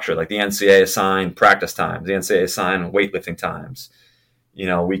all structured, the NCAA assigned practice times, the NCAA assigned weightlifting times.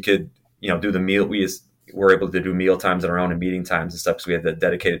 We could, do the meal. We were able to do meal times on our own and meeting times and stuff because we had the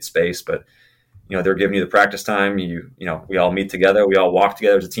dedicated space. But they're giving you the practice time. We all meet together. We all walk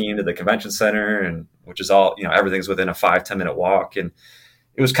together as a team to the convention center, and which is all everything's within a 5-10 minute walk. And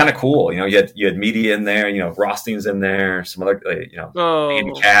it was kind of cool. You had media in there. Rothstein's in there. Some other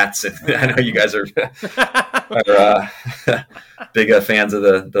Andy Katz. And I know you guys are big fans of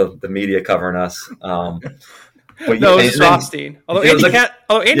the media covering us. But no, it's Rothstein. Although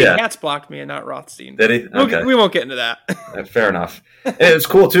Andy Katz blocked me and not Rothstein. Did he? Okay. We won't get into that. Fair enough. And it's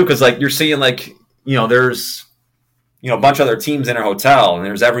cool too because you're seeing there's a bunch of other teams in our hotel and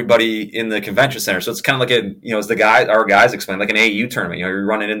there's everybody in the convention center. So it's kind of as our guys explain, like an AAU tournament. You're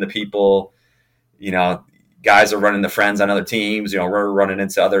running into people. Guys are running into friends on other teams. We're running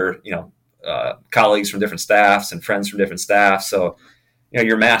into other colleagues from different staffs and friends from different staffs. So.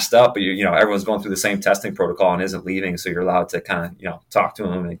 You're masked up, but everyone's going through the same testing protocol and isn't leaving. So you're allowed to kind of, talk to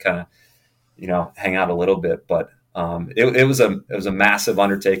them and kind of, hang out a little bit. But it was a massive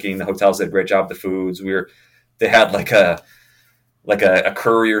undertaking. The hotels did a great job with the foods. They had a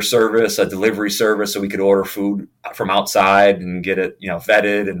courier service, a delivery service, so we could order food from outside and get it,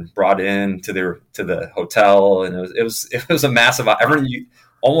 vetted and brought in to the hotel. And it was a massive.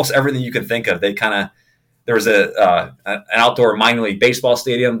 almost everything you can think of. There was an outdoor minor league baseball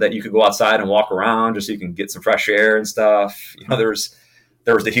stadium that you could go outside and walk around just so you can get some fresh air and stuff. There was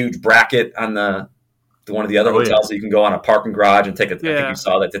the huge bracket on the one of the other hotels that you can go on a parking garage and take I think you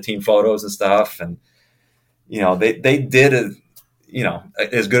saw the team photos and stuff. And they did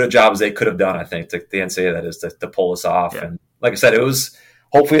as good a job as they could have done. I think the NCAA that is to pull us off. Yeah. And like I said, it was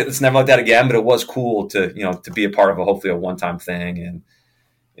hopefully it's never like that again. But it was cool to be a part of hopefully a one-time thing. And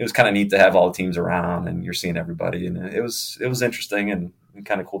it was kind of neat to have all the teams around and you're seeing everybody, and it was interesting and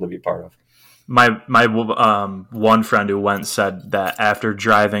kind of cool to be a part of. My one friend who went said that after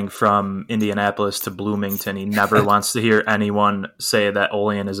driving from Indianapolis to Bloomington, he never wants to hear anyone say that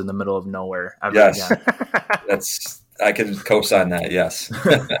Olean is in the middle of nowhere ever again. I can co-sign that. Yes,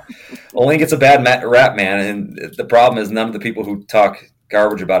 Olean gets a bad rap, man, and the problem is none of the people who talk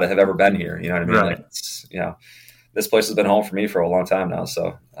garbage about it have ever been here. You know what I mean? Right. Like this place has been home for me for a long time now,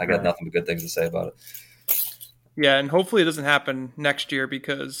 so I got nothing but good things to say about it. Yeah, and hopefully it doesn't happen next year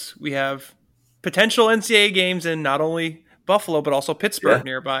because we have potential NCAA games in not only Buffalo but also Pittsburgh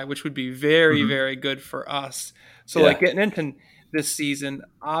nearby, which would be very, very good for us. So like getting into this season,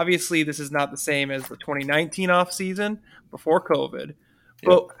 obviously this is not the same as the 2019 off season before COVID.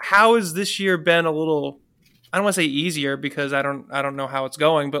 But how has this year been a little, I don't want to say easier because I don't know how it's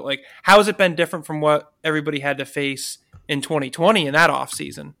going, but like how has it been different from what everybody had to face in 2020 in that off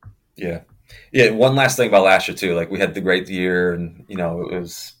season? Yeah. One last thing about last year too. Like we had the great year, and it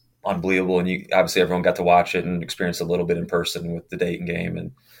was unbelievable, and obviously everyone got to watch it and experience it a little bit in person with the Dayton game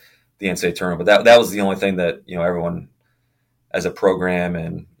and the NCAA tournament. But that was the only thing that everyone as a program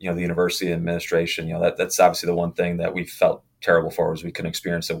and the university administration, that's obviously the one thing that we felt terrible for, was we couldn't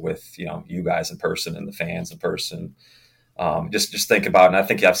experience it with you guys in person and the fans in person. Just think about it, and I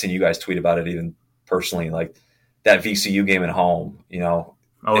think I've seen you guys tweet about it even personally, like that VCU game at home.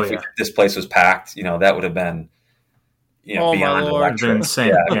 If this place was packed, that would have been beyond electric.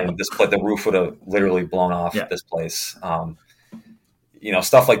 Insane. The roof would have literally blown off this place.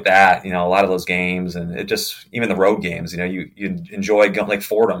 Stuff like that. A lot of those games, and it just even the road games. You enjoy going like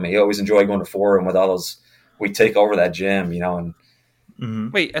Fordham. You always enjoy going to Fordham with all those. We take over that gym,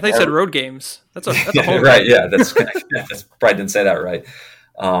 and wait, I thought you said road games. That's a home right. Yeah, that's probably didn't say that right.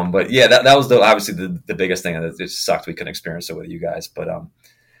 But yeah, that was obviously the biggest thing. It just sucked we couldn't experience it with you guys. But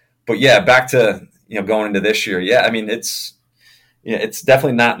yeah, back to going into this year. Yeah, I mean it's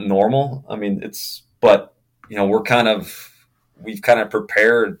definitely not normal. I mean but we've kind of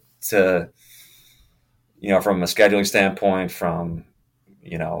prepared to from a scheduling standpoint, from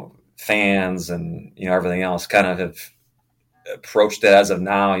fans and everything else, kind of have approached it as of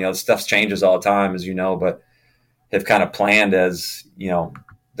now. Stuff changes all the time, as but have kind of planned as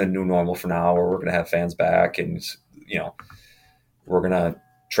the new normal for now, where we're going to have fans back, and we're going to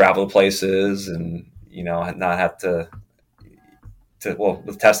travel to places, and not have to well,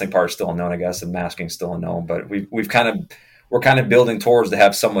 the testing part is still unknown, I guess, and masking still unknown, but we're kind of building towards to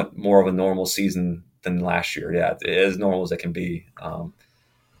have somewhat more of a normal season than last year. Yeah, as normal as it can be.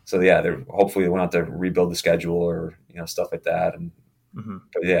 So yeah, hopefully we won't have to rebuild the schedule or stuff like that. And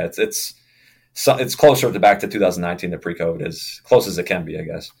but yeah, it's closer to back to 2019 than pre-COVID, as close as it can be, I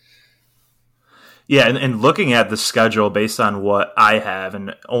guess. Yeah, and looking at the schedule based on what I have,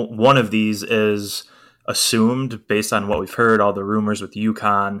 and one of these is assumed based on what we've heard, all the rumors with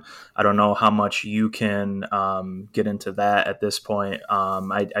UConn. I don't know how much you can get into that at this point.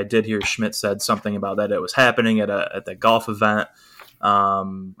 I did hear Schmidt said something about that it was happening at the golf event.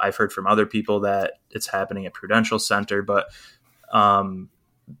 I've heard from other people that it's happening at Prudential Center, but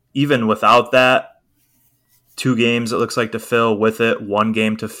even without that, 2 games it looks like to fill, with it 1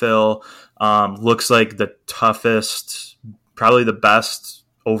 game to fill. Looks like the toughest, probably the best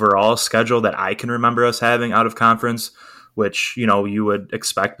overall schedule that I can remember us having out of conference, which you would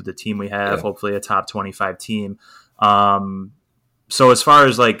expect with the team we have, hopefully a top 25 team. So as far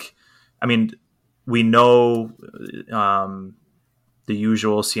as we know the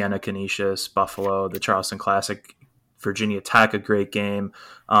usual: Siena, Canisius, Buffalo, the Charleston Classic, Virginia Tech, a great game,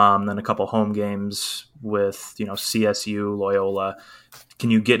 then a couple home games with CSU, Loyola. Can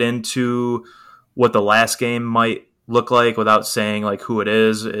you get into what the last game might look like without saying who it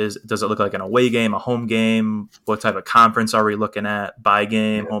is? Does it look like an away game, a home game? What type of conference are we looking at? Bye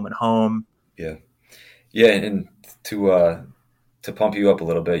game, home and home? Yeah, and to pump you up a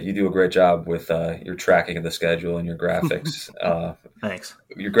little bit, you do a great job with your tracking of the schedule and your graphics. Thanks.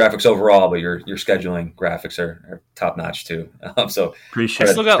 Your graphics overall, but your scheduling graphics are top notch too. So appreciate.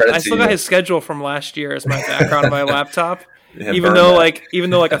 I still got his schedule from last year as my background on my laptop. Yeah, even burn though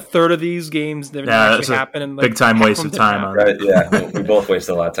that. like a third of these games didn't Yeah, actually it's a happen, and like big time half waste them of didn't time happen. on Right? Yeah, we both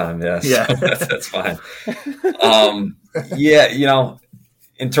wasted a lot of time. Yes, Yeah. that's fine. Yeah,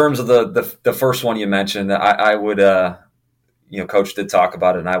 in terms of the first one you mentioned, I would, Coach did talk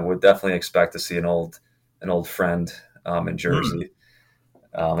about it, and I would definitely expect to see an old friend in Jersey,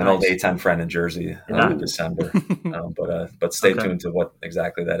 an old Nice. A10 friend in Jersey Yeah. in December. But stay Okay. tuned to what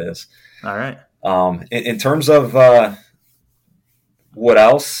exactly that is. All right. In terms of what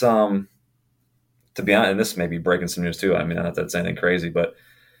else, to be honest, and this may be breaking some news too. I mean, not that that's anything crazy, but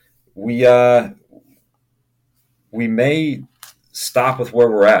we may stop with where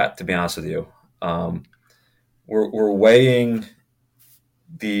we're at. To be honest with you, we're weighing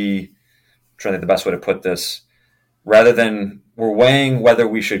trying to think the best way to put this. Rather than we're weighing whether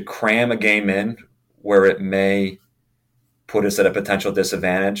we should cram a game in where it may put us at a potential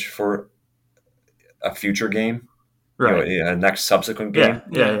disadvantage for a future game, Right. a next subsequent game.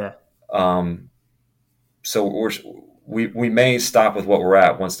 Yeah. So we may stop with what we're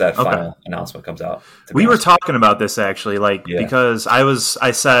at once that Okay. final announcement comes out. We were talking about this actually, Yeah. because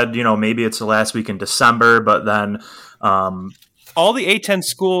I said, maybe it's the last week in December, but then, All the A10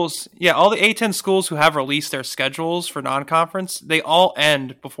 schools, all the A10 schools who have released their schedules for non-conference, they all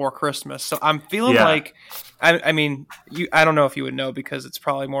end before Christmas. So I'm feeling Yeah. like, I mean, I don't know if you would know because it's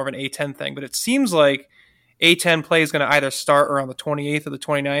probably more of an A10 thing, but it seems like A10 play is going to either start around the 28th or the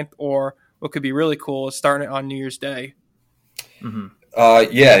 29th, or what could be really cool is starting it on New Year's Day.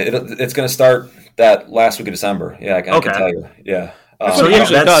 It's going to start that last week of December. Yeah, I can tell you. Yeah. That's So, what it yeah,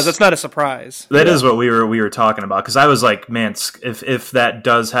 usually that's- does. That's not a surprise. that is what we were talking about. Cause I was like, man, if that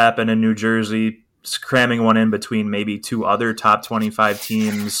does happen in New Jersey, cramming one in between maybe two other top 25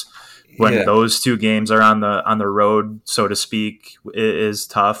 teams when those two games are on the road, so to speak, is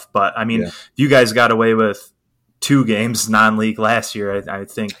tough. But I mean, if you guys got away with 2 games non-league last year, I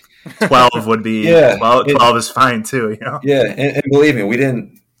think 12 would be 12 is fine too. Yeah, and believe me, we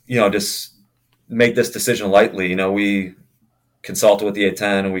didn't just make this decision lightly. We consulted with the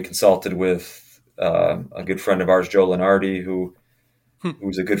A10, and we consulted with a good friend of ours, Joe Lenardi,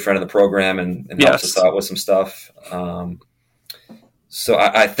 who's a good friend of the program and helps us out with some stuff. So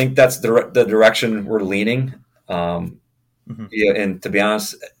I think that's the direction we're leaning. Yeah, and to be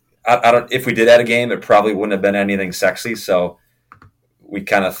honest, I don't. If we did add a game, it probably wouldn't have been anything sexy. So we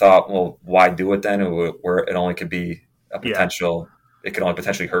kind of thought, well, why do it then? Where it only could be a potential. It could only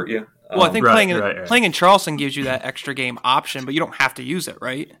potentially hurt you. Well, I think Right. playing in Charleston gives you that extra game option, but you don't have to use it,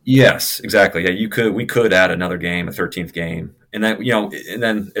 right? Yes, exactly. Yeah, we could add another game, a 13th game, and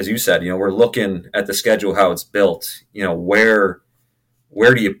then as you said, we're looking at the schedule, how it's built. Where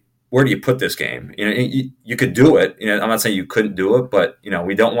do you put this game? You could do it. I'm not saying you couldn't do it, but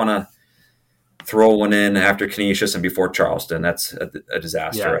we don't want to throw one in after Canisius and before Charleston. That's a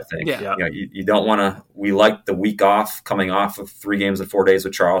disaster. I think. Yeah. You don't want to. We like the week off, coming off of 3 games in 4 days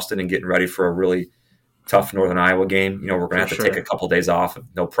with Charleston and getting ready for a really tough Northern Iowa game. We're going to have to take a couple days off,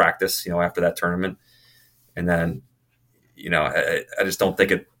 no practice. After that tournament, and then I just don't think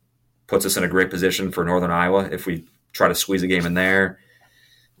it puts us in a great position for Northern Iowa if we try to squeeze a game in there.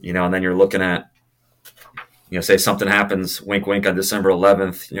 And then you're looking at, say something happens, wink, wink, on December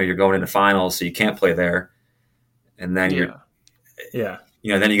 11th, you're going into finals, so you can't play there. And then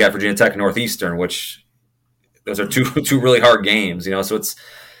then you got Virginia Tech and Northeastern, which those are two really hard games,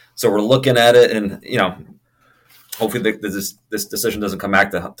 so we're looking at it, and, hopefully this decision doesn't come back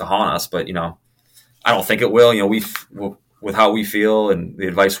to haunt us, but, I don't think it will. With how we feel and the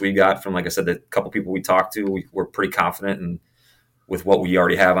advice we got from, like I said, the couple people we talked to, we're pretty confident, and with what we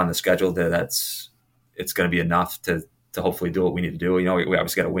already have on the schedule, it's going to be enough to hopefully do what we need to do. We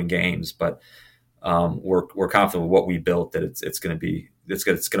obviously got to win games, but we're confident with what we built that it's going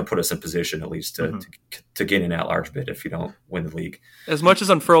to put us in position at least to gain an at-large bid if you don't win the league. As much as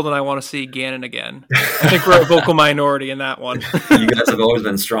Unfurled and I want to see Gannon again, I think we're a vocal minority in that one. You guys have always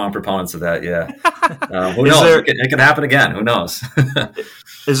been strong proponents of that. Yeah. Who knows? It can happen again. Who knows?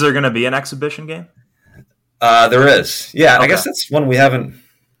 Is there going to be an exhibition game? There is. Yeah. Okay. I guess that's one we haven't.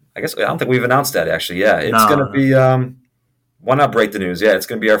 I don't think we've announced that actually. Yeah. It's going to be. Why not break the news? Yeah, it's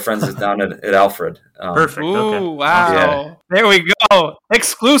going to be our friends down at Alfred. Perfect. Ooh, Okay. wow. Yeah. There we go.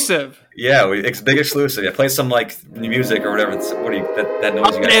 Exclusive. Yeah, it's big exclusive. Yeah, play some music or whatever. What do you that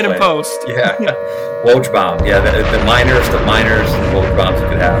noise you got to And play? in post. Yeah, Wojbomb. Yeah, the minors, Wojbombs you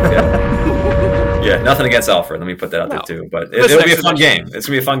could have. Yeah. Yeah, nothing against Alfred. Let me put that out there too. But it'll be a fun game. It's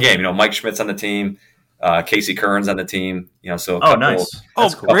gonna be a fun game. Mike Schmidt's on the team. Casey Kern's on the team. So a couple, nice. Oh,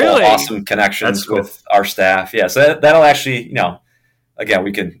 couple really? awesome connections That's cool. with our staff. Yeah, so that'll actually, again,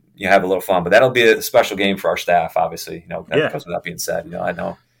 we could, have a little fun. But that'll be a special game for our staff, obviously. That Yeah. goes without being said. I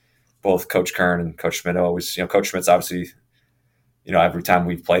know both Coach Kern and Coach Schmidt always. Coach Schmidt's obviously. Every time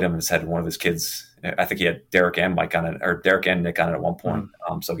we've played him, has had one of his kids. I think he had Derek and Mike on it, or Derek and Nick on it at one point.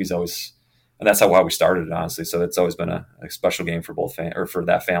 So he's always, and that's how we started it, honestly. So it's always been a special game for both or for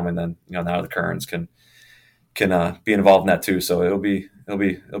that family. And then now the Kerns can be involved in that too. So it'll be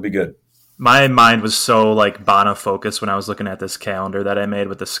good. My mind was so like Bono focused when I was looking at this calendar that I made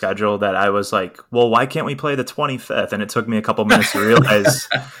with the schedule that I was like, well, why can't we play the 25th? And it took me a couple minutes to realize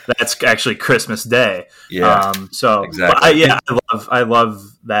that's actually Christmas Day. Yeah. So exactly. I love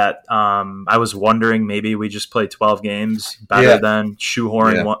that. I was wondering maybe we just play 12 games better than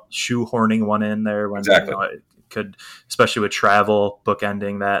shoehorning one in there when it could, especially with travel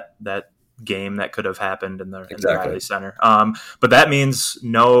bookending that game that could have happened in the Riley Center. But that means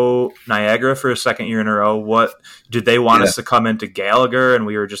no Niagara for a second year in a row. What did they want us to come into Gallagher and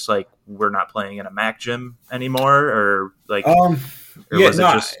we were just like, we're not playing in a MAC gym anymore, or like, I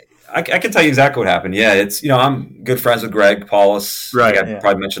can tell you exactly what happened. Yeah, it's I'm good friends with Greg Paulus. Right. I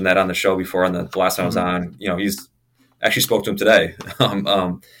probably mentioned that on the show before on the last time I was on. He's actually spoke to him today.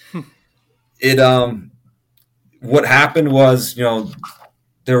 What happened was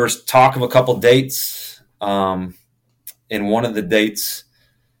there was talk of a couple dates. And one of the dates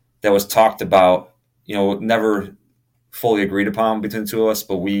that was talked about, never fully agreed upon between the two of us,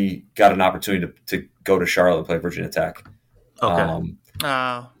 but we got an opportunity to go to Charlotte and play Virginia Tech.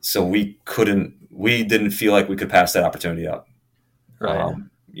 Okay. So we didn't feel like we could pass that opportunity up. Right.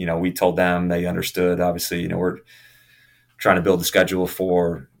 We told them, they understood. Obviously, we're trying to build a schedule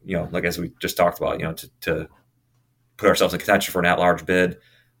for, like as we just talked about, to put ourselves in contention for an at-large bid.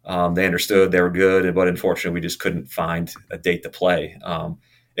 They understood, they were good, but unfortunately we just couldn't find a date to play.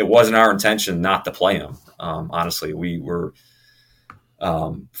 It wasn't our intention not to play them. Honestly, we were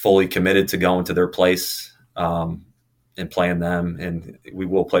fully committed to going to their place and playing them, and we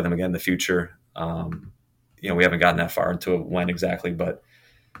will play them again in the future. We haven't gotten that far into when exactly, but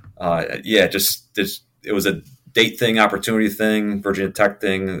it was a date thing, opportunity thing, Virginia Tech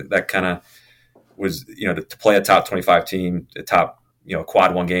thing that kind of was, to play a top 25 team, a top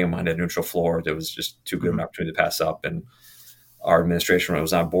quad one game on a neutral floor. It was just too good an opportunity to pass up. And our administration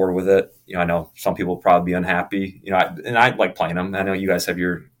was on board with it. I know some people will probably be unhappy, and I like playing them. I know you guys have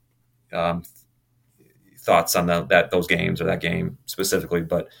your thoughts on those games or that game specifically,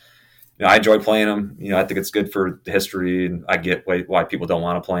 but I enjoy playing them. I think it's good for the history, and I get why people don't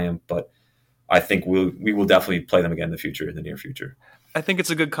want to play them, but I think we will definitely play them again in the near future. I think it's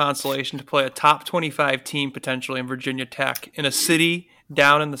a good consolation to play a top 25 team potentially in Virginia Tech in a city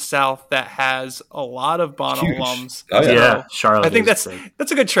down in the South that has a lot of Bono alums. Oh, yeah. Charlotte. I think that's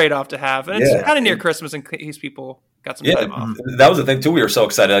a good trade-off to have. And it's kind of near Christmas in case people got some time off. That was the thing too. We were so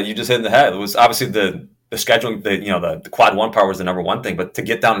excited. You just hit in the head. It was obviously the scheduling, the quad one part was the number one thing, but to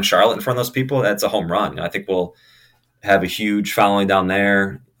get down in Charlotte in front of those people, that's a home run. I think we'll have a huge following down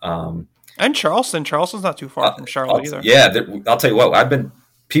there. And Charleston. Charleston's not too far from Charlotte either. Yeah, I'll tell you what.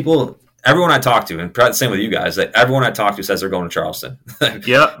 Everyone I talk to, and probably the same with you guys, that everyone I talk to says they're going to Charleston.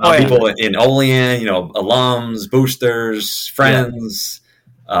 People in Olean, alums, boosters, friends,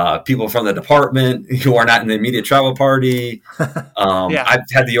 people from the department who are not in the immediate travel party. I've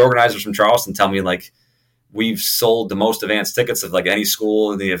had the organizers from Charleston tell me like, we've sold the most advanced tickets of like any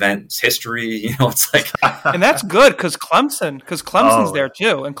school in the event's history. It's like, and that's good because Clemson's there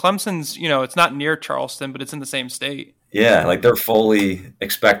too, and Clemson's it's not near Charleston, but it's in the same state. Yeah, like they're fully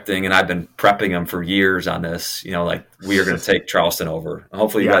expecting, and I've been prepping them for years on this. Like we are going to take Charleston over.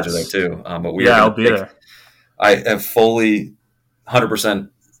 Hopefully, you guys are there too. But I'll be there. I have fully 100%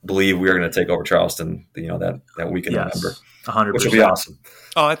 believe we are going to take over Charleston. That week in November, 100%, which will be awesome.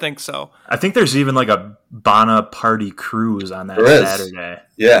 Oh, I think so. I think there's even like a Bana party cruise on that Saturday.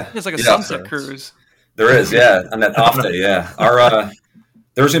 Yeah. It's like a sunset cruise. There is, on that off day, Our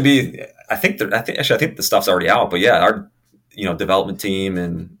there's going to be I think the stuff's already out, but our development team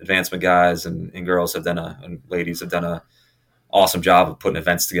and advancement guys and girls and ladies have done a awesome job of putting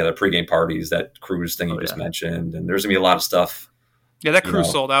events together, pregame parties, that cruise thing you just mentioned, and there's going to be a lot of stuff. Yeah, that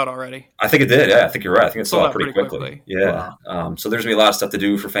cruise sold out already. I think it did. Yeah, I think you're right. I think it sold out pretty quickly. Yeah. Wow. So there's going to be a lot of stuff to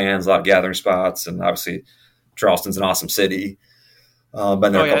do for fans, a lot of gathering spots, and obviously Charleston's an awesome city.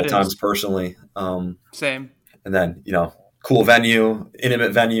 Been there a couple times personally. Same. And then, cool venue,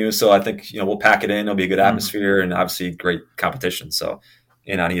 intimate venue. So I think, we'll pack it in. It'll be a good atmosphere and obviously great competition. So,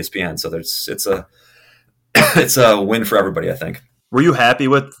 and on ESPN. So it's a win for everybody, I think. Were you happy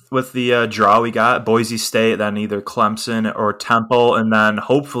with the draw we got? Boise State, then either Clemson or Temple, and then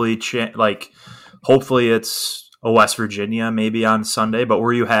hopefully it's a West Virginia maybe on Sunday. But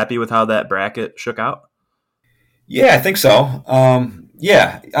were you happy with how that bracket shook out? Yeah, I think so.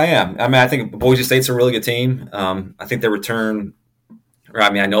 Yeah, I am. I mean, I think Boise State's a really good team. I think they return. I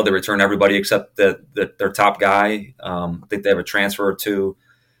mean, I know they return everybody except their top guy. I think they have a transfer or two.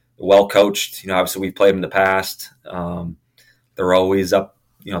 Well coached. Obviously we've played them in the past. They're always up,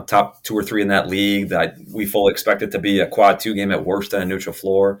 top 2 or 3 in that league. That we fully expect it to be a quad 2 game at worst on a neutral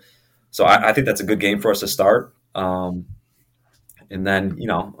floor. So I think that's a good game for us to start. And then,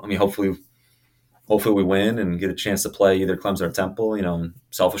 hopefully we win and get a chance to play either Clemson or Temple. And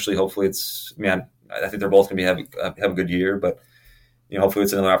selfishly, hopefully I think they're both going to have a good year, but hopefully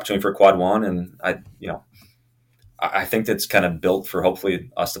it's another opportunity for quad 1. And I think that's kind of built for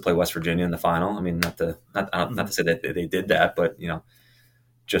hopefully us to play West Virginia in the final. I mean, not to say that they did that, but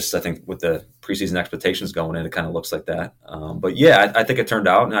just I think with the preseason expectations going in, it kind of looks like that. But yeah, I think it turned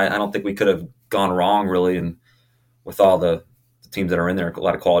out, and I don't think we could have gone wrong really. And with all the teams that are in there, a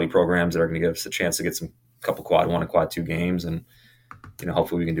lot of quality programs that are going to give us a chance to get some couple quad 1 and quad 2 games, and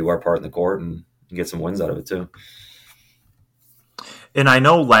hopefully we can do our part in the court and get some wins out of it too. And I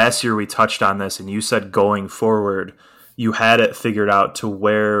know last year we touched on this, and you said going forward, you had it figured out to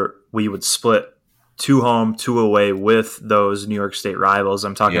where we would split 2 home, 2 away with those New York State rivals.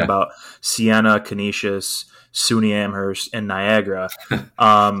 I'm talking about Siena, Canisius, SUNY Amherst, and Niagara.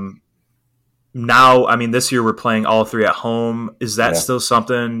 Now, I mean, this year we're playing all 3 at home. Is that still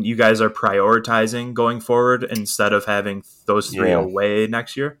something you guys are prioritizing going forward instead of having those 3 away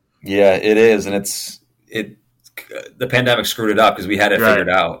next year? Yeah, it is. And the pandemic screwed it up because we had it figured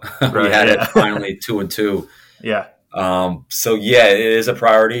out. We had it finally 2-2. Yeah. So yeah, it is a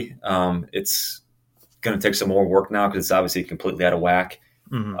priority. It's going to take some more work now because it's obviously completely out of whack.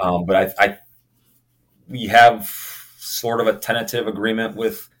 Mm-hmm. But we have sort of a tentative agreement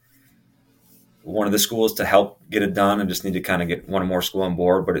with one of the schools to help get it done, and just need to kind of get one more school on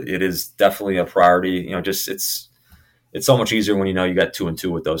board. But it is definitely a priority. It's so much easier when you got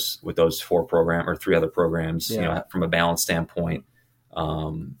 2-2 with those 4 program or 3 other programs, from a balance standpoint.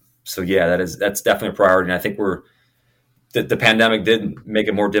 So yeah, that's definitely a priority. And I think the pandemic did make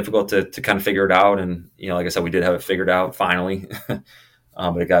it more difficult to kind of figure it out. And, like I said, we did have it figured out finally, but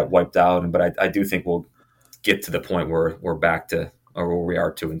it got wiped out. But I do think we'll get to the point where we're back to, or where we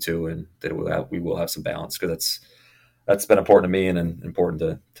are 2-2, and that we will have some balance, because that's been important to me and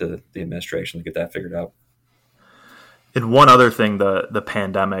important to the administration to get that figured out. And one other thing, the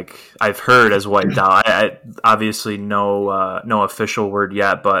pandemic I've heard has wiped out. I obviously no official word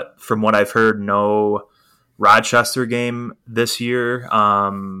yet, but from what I've heard, no Rochester game this year. I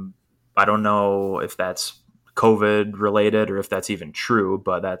don't know if that's COVID related or if that's even true,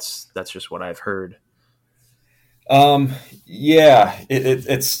 but that's just what I've heard. Yeah,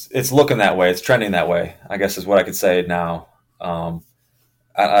 it's looking that way. It's trending that way, I guess, is what I could say now. I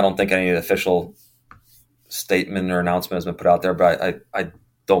don't think any official statement or announcement has been put out there, but I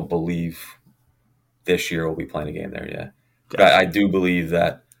don't believe this year we'll be playing a game there yet. But I do believe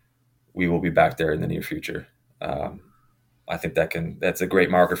that we will be back there in the near future. I think that's a great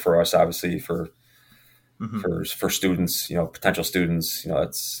market for us, obviously, for students, potential students.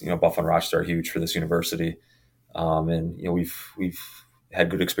 It's Buffalo and Rochester are huge for this university. And we've had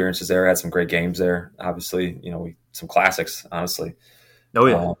good experiences there, had some great games there, obviously, some classics, honestly. Oh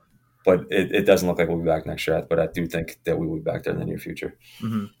yeah. But it doesn't look like we'll be back next year, but I do think that we will be back there in the near future.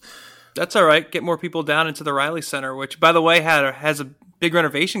 Mm-hmm. That's all right. Get more people down into the Riley Center, which, by the way, has a big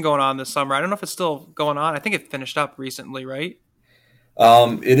renovation going on this summer. I don't know if it's still going on. I think it finished up recently, right?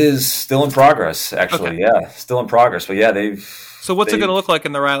 It is still in progress, actually. Okay. Yeah, still in progress. But yeah, So what's it going to look like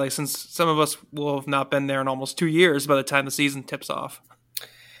in the Riley, since some of us will have not been there in almost 2 years by the time the season tips off?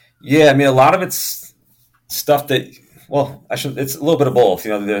 Yeah, I mean, a lot of it's stuff that, it's a little bit of both.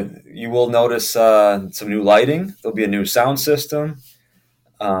 You will notice some new lighting. There'll be a new sound system.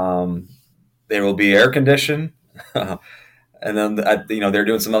 There will be air condition. And then, they're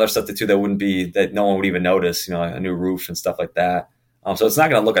doing some other stuff too that no one would even notice, a new roof and stuff like that. So it's not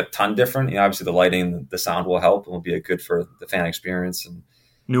going to look a ton different. Obviously the lighting, the sound will help and will be good for the fan experience. And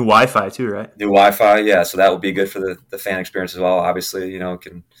new Wi-Fi too, right? New Wi-Fi, yeah. So that will be good for the fan experience as well. Obviously,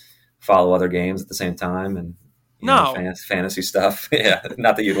 can follow other games at the same time and fantasy stuff. Yeah,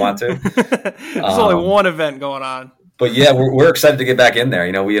 not that you'd want to. There's only one event going on. But yeah, we're excited to get back in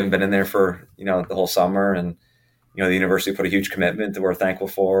there. We haven't been in there for the whole summer, and the university put a huge commitment that we're thankful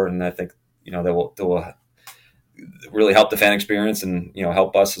for, and I think they will really help the fan experience and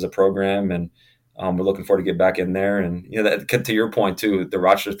help us as a program, and we're looking forward to get back in there. And that, to your point too, the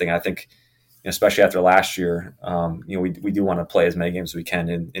Rochester thing, I think especially after last year, we do want to play as many games as we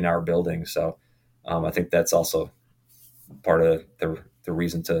can in our building. So I think that's also part of the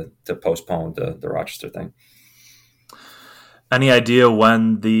reason to postpone the Rochester thing. Any idea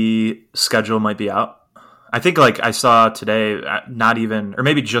when the schedule might be out? I think like I saw today, not even, or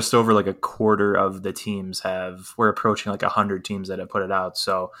maybe just over like a quarter of the teams we're approaching like 100 teams that have put it out.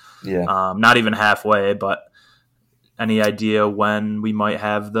 So not even halfway, but any idea when we might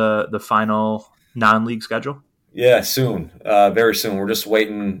have the final non-league schedule? Yeah, soon, very soon. We're just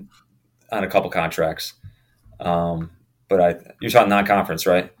waiting on a couple contracts. But you're talking non-conference,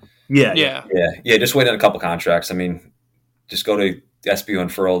 right? Yeah. Just waiting on a couple contracts. I mean, just go to SBU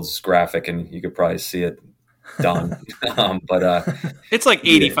Unfurled's graphic and you could probably see it done. But it's like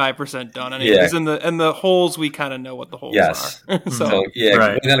 85% done. Anyways, and the holes, we kind of know what the holes are. So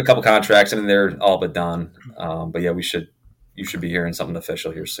waiting on a couple contracts and they're all but done. But yeah, you should be hearing something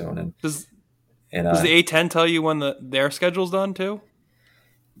official here soon. And does the A10 tell you when their schedule's done too?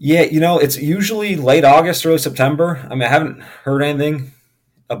 Yeah, it's usually late August, early September. I mean, I haven't heard anything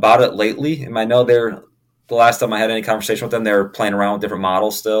about it lately. And I know the last time I had any conversation with them, they're playing around with different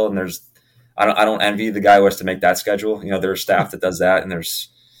models still. And I don't envy the guy who has to make that schedule. There's staff that does that, and there's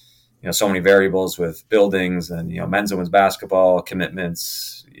so many variables with buildings and men's and women's basketball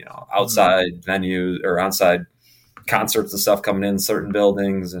commitments, outside venues or outside concerts and stuff coming in certain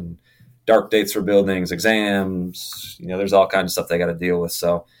buildings and dark dates for buildings, exams. There's all kinds of stuff they got to deal with.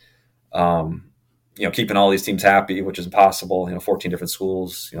 So, keeping all these teams happy, which is impossible. 14 different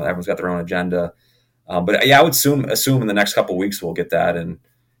schools. Everyone's got their own agenda. But yeah, I would assume in the next couple of weeks we'll get that, and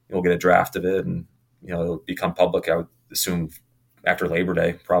we'll get a draft of it, and it'll become public. I would assume after Labor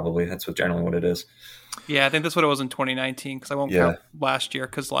Day, probably. That's generally what it is. Yeah, I think that's what it was in 2019. Because I won't count last year,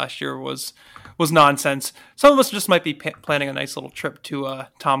 because last year was nonsense. Some of us just might be planning a nice little trip to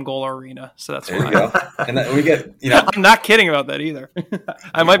Tom Gola Arena, so that's there you go. And then we get, I'm not kidding about that either.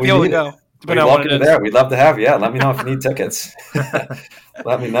 I might be able to go. We'd love to have you. Yeah, let me know if you need tickets.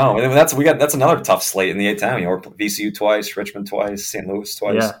 Let me know. And that's another tough slate in the A-10. We're VCU twice, Richmond twice, St. Louis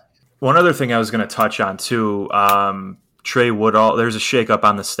twice. Yeah. One other thing I was going to touch on too. Trey Woodall. There's a shakeup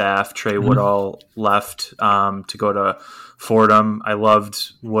on the staff. Trey Woodall left to go to Fordham. I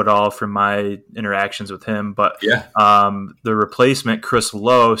loved Woodall from my interactions with him, but the replacement, Chris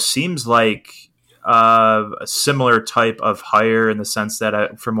Lowe, seems like a similar type of hire in the sense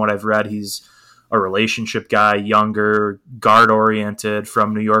that from what I've read, he's a relationship guy, younger, guard-oriented,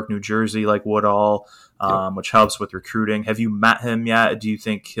 from New York, New Jersey, like Woodall, which helps with recruiting. Have you met him yet? Do you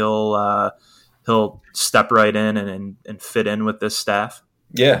think he'll step right in and fit in with this staff?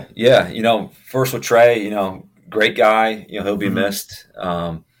 Yeah. First with Trey, great guy. He'll be missed.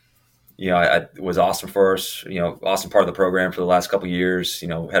 It was awesome for us. Awesome part of the program for the last couple of years.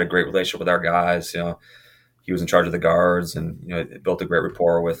 Had a great relationship with our guys. He was in charge of the guards, and it built a great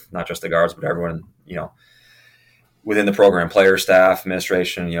rapport with not just the guards, but everyone. Within the program, players, staff,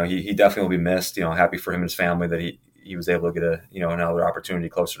 administration. He definitely will be missed. Happy for him and his family that he was able to get another opportunity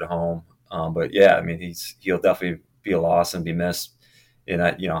closer to home. But yeah, I mean, he'll definitely be a loss and be missed. And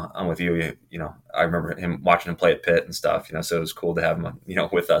I'm with you. I remember watching him play at Pitt and stuff. So it was cool to have him,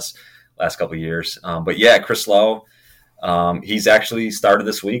 with us last couple of years. But yeah, Chris Lowe, he's actually started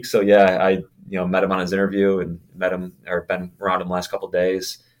this week. So yeah, I met him on his interview and been around him the last couple of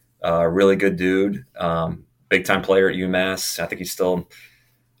days. Really good dude. Big time player at UMass. I think he's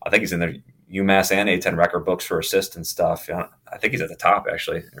in the UMass and A10 record books for assists and stuff. I think he's at the top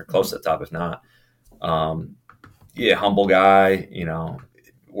actually, or close to the top if not. Humble guy.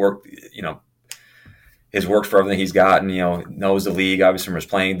 His worked for everything he's gotten. Knows the league obviously from his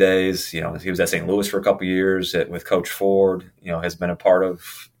playing days. He was at St. Louis for a couple of years with Coach Ford. Has been a part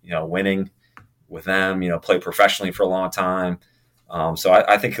of winning with them. Played professionally for a long time. So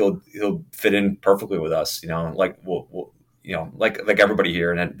I think he'll fit in perfectly with us. Like everybody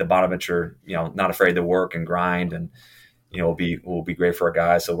here, and the Bonovich are not afraid to work and grind, and will be great for our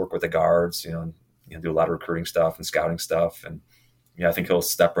guys. So work with the guards, do a lot of recruiting stuff and scouting stuff, and I think he'll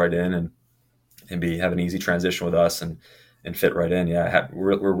step right in and have an easy transition with us and fit right in.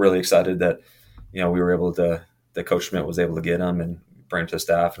 We're really excited that we were able to, that Coach Schmidt was able to get him and bring him to the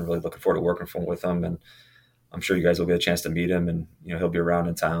staff, and really looking forward to working with him. And I'm sure you guys will get a chance to meet him, and he'll be around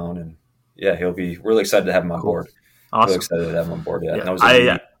in town, and he'll be really excited to have him on board. Awesome. Really excited to have him on board.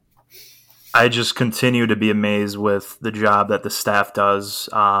 Yeah. I just continue to be amazed with the job that the staff does,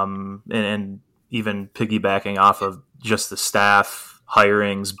 and even piggybacking off of just the staff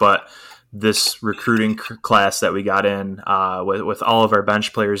hirings, but this recruiting class that we got in with all of our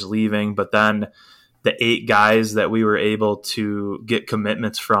bench players leaving, but then the 8 guys that we were able to get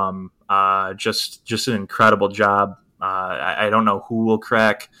commitments from, just an incredible job. I don't know who will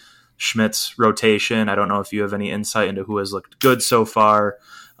crack Schmidt's rotation. I don't know if you have any insight into who has looked good so far.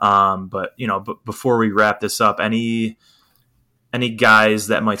 But before we wrap this up, any guys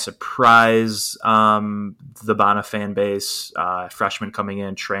that might surprise the Bona fan base, freshmen coming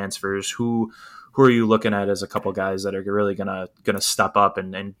in, transfers, who are you looking at as a couple guys that are really gonna step up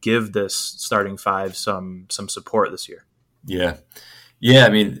and give this starting five some support this year? Yeah. I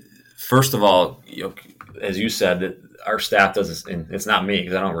mean, first of all, as you said, that our staff does, and it's not me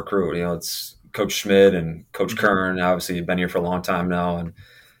because I don't recruit. It's Coach Schmidt and Coach Kern. Obviously, been here for a long time now, and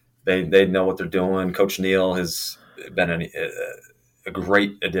they know what they're doing. Coach Neal has been a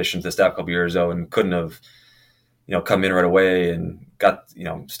great addition to the staff a couple years ago, and couldn't have come in right away and got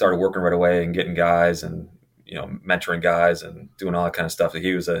started working right away and getting guys and mentoring guys and doing all that kind of stuff.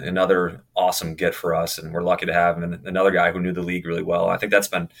 He was another awesome get for us, and we're lucky to have him. And another guy who knew the league really well. I think that's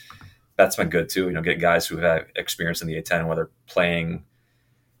been good too. Getting guys who have experience in the A10, whether playing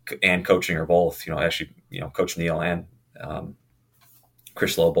and coaching or both. Actually, Coach Neal and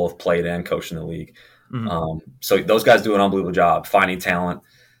Chris Lowe both played and coached in the league. Mm-hmm. So those guys do an unbelievable job finding talent,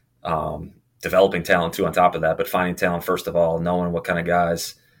 developing talent too on top of that. But finding talent first of all, knowing what kind of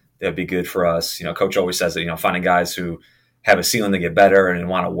guys that'd be good for us. Coach always says that finding guys who have a ceiling to get better and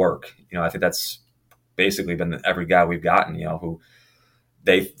want to work. I think that's basically been every guy we've gotten. Who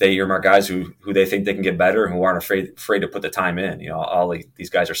they earmark guys who they think they can get better and who aren't afraid to put the time in. All these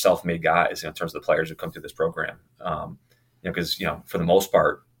guys are self-made guys in terms of the players who come through this program. Because for the most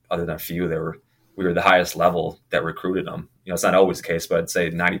part, other than a few, we were the highest level that recruited them. It's not always the case, but I'd say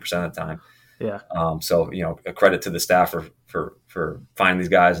 90% of the time. Yeah. So a credit to the staff for finding these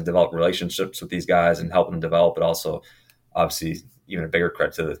guys and develop relationships with these guys and helping them develop, but also obviously even a bigger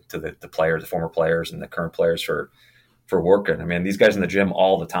credit to the players, the former players and the current players for working. I mean, these guys in the gym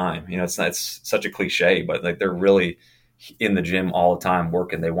all the time. It's such a cliche, but like they're really in the gym all the time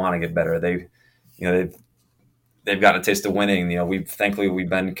working. They want to get better. They've gotten a taste of winning. Thankfully we've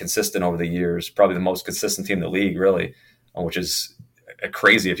been consistent over the years, probably the most consistent team in the league, really, which is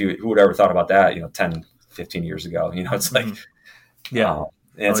crazy. Who would ever thought about that, 10, 15 years ago, it's like, and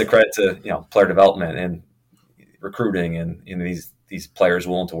it's a credit to, player development and recruiting and, these players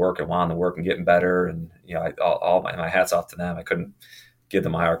willing to work and wanting to work and getting better. And, all my hats off to them. I couldn't give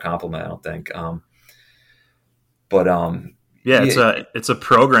them a higher compliment, I don't think. It's a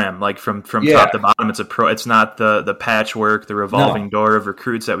program, like from top to bottom. It's not the patchwork, the revolving door of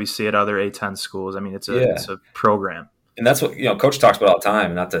recruits that we see at other A10 schools. I mean, it's a program. And that's what, Coach talks about all the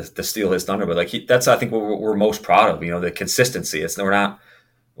time, not to steal his thunder, but that's, I think, what we're most proud of, the consistency.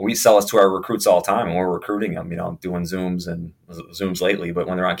 We sell this to our recruits all the time and we're recruiting them, doing Zooms lately, but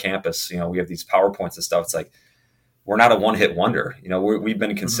when they're on campus, we have these PowerPoints and stuff. It's like, we're not a one-hit wonder. We've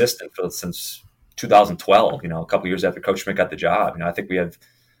been consistent since 2012, a couple of years after Coach Schmidt got the job. I think we have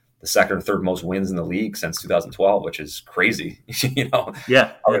the second or third most wins in the league since 2012, which is crazy. Yeah.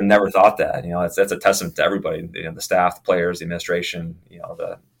 I would have never thought that. That's a testament to everybody, the staff, the players, the administration,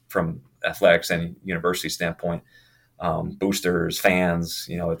 from athletics and university standpoint, boosters, fans.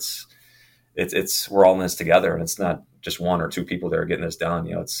 It's we're all in this together, and it's not just one or two people that are getting this done.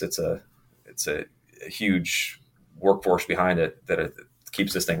 It's a huge workforce behind it that it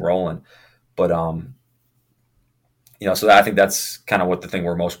keeps this thing rolling. But so I think that's kind of what the thing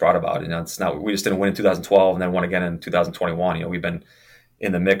we're most proud about. It's not, we just didn't win in 2012 and then won again in 2021. We've been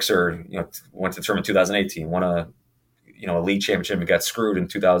in the mixer, went to the tournament in 2018, won a league championship and got screwed in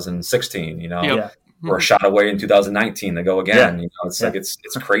 2016, We're a shot away in 2019 to go again.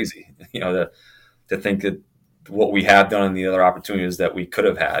 It's crazy, to think that what we have done and the other opportunities that we could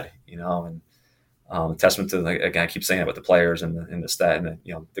have had, and testament to, again, I keep saying it, but the players and the stat and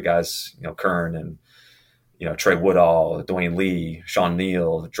the guys, Kern and, Trey Woodall, Dwayne Lee, Sean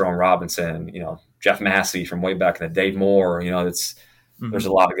Neal, Jerome Robinson, Jeff Massey from way back in the day, Moore, there's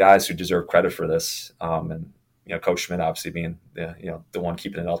a lot of guys who deserve credit for this. And, Coach Schmidt obviously being the one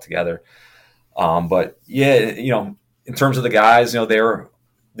keeping it all together. But in terms of the guys, they're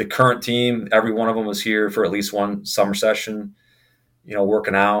the current team. Every one of them was here for at least one summer session,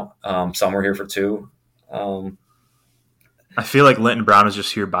 working out. Some were here for two. I feel like Linton Brown is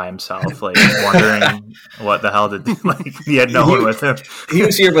just here by himself, like wondering what the hell he had no one with him. He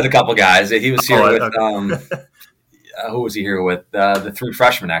was here with a couple guys. He was here with who was he here with? The three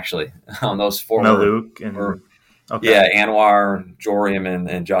freshmen, actually. Those four. Luke and Anwar, Joriam,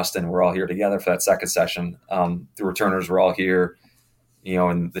 and Justin were all here together for that second session. The returners were all here,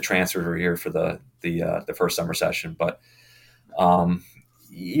 and the transfers were here for the first summer session. But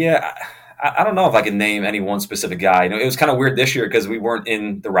I don't know if I can name any one specific guy. It was kind of weird this year because we weren't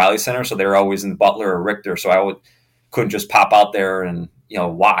in the Riley Center, so they were always in Butler or Richter. So couldn't just pop out there and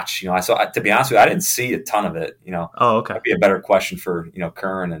watch. To be honest with you, I didn't see a ton of it. Oh, okay. That'd be a better question for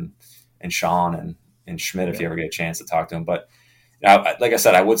Kern and Sean and Schmidt if you ever get a chance to talk to him. But like I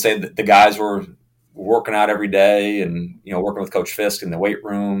said, I would say that the guys were working out every day and working with Coach Fisk in the weight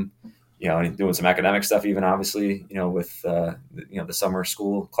room. And doing some academic stuff, even obviously, with the summer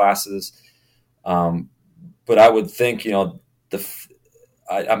school classes. But I would think, I'm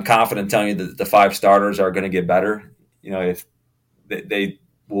confident telling you that the 5 starters are going to get better. If they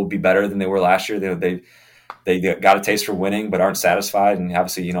will be better than they were last year. They got a taste for winning, but aren't satisfied. And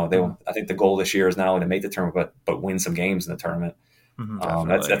obviously, I think the goal this year is not only to make the tournament, but win some games in the tournament.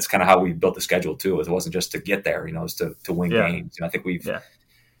 That's kind of how we built the schedule too. It wasn't just to get there, it was to win games. I think we've.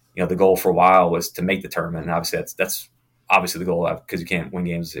 The goal for a while was to make the tournament, and obviously that's obviously the goal because you can't win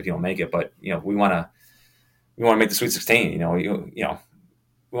games if you don't make it. But we want to make the Sweet 16. We want to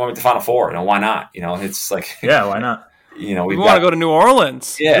make the Final Four. Why not? It's like why not? We want to go to New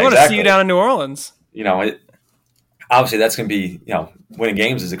Orleans. Yeah, we want to see you down in New Orleans. Obviously that's going to be winning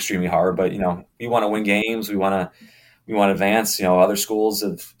games is extremely hard, but we want to win games. We want to advance. Other schools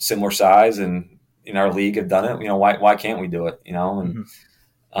of similar size and in our league have done it. Why can't we do it?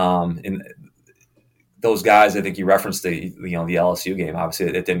 And those guys, I think you referenced the LSU game. Obviously,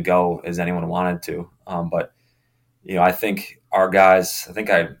 it didn't go as anyone wanted to. But I think our guys. I think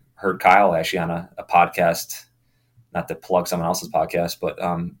I heard Kyle actually on a podcast, not to plug someone else's podcast, but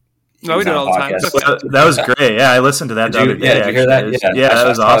no, we do it all the time. That was great. Yeah, I listened to that. Did you hear that? Yeah, that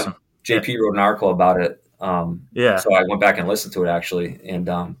was awesome. JP wrote an article about it. So I went back and listened to it actually,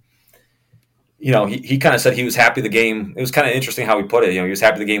 and he kind of said he was happy the game. It was kind of interesting how he put it. He was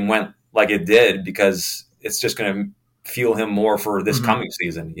happy the game went like it did because it's just going to fuel him more for this coming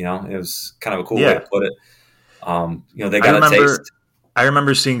season. It was kind of a cool way to put it. They got a taste. I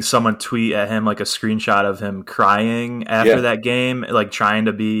remember seeing someone tweet at him like a screenshot of him crying after that game, like trying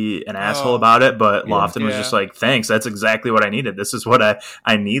to be an asshole about it. But Lofton was just like, "Thanks, that's exactly what I needed. This is what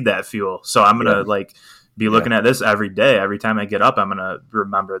I need that fuel. So I'm gonna be looking at this every day. Every time I get up, I'm gonna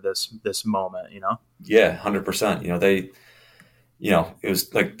remember this moment. Yeah, 100%. They, it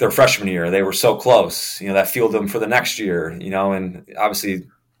was like their freshman year. They were so close. That fueled them for the next year. And obviously,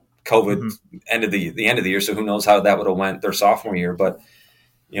 COVID ended the end of the year, so who knows how that would have went their sophomore year. But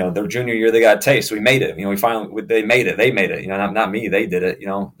their junior year, they got a taste. We made it. They made it. They made it. Not me. They did it.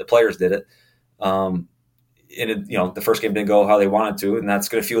 The players did it. And the first game didn't go how they wanted to, and that's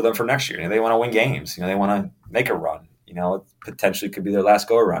going to fuel them for next year. They want to win games. They want to make a run. It potentially could be their last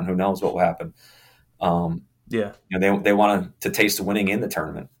go around. Who knows what will happen? They want to taste winning in the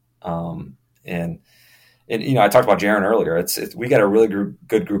tournament. And I talked about Jaron earlier. We got a really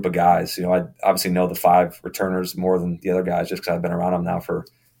good group of guys. I obviously know the 5 returners more than the other guys just because I've been around them now for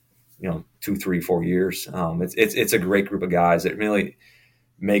 2, 3, 4 years. It's a great group of guys. It really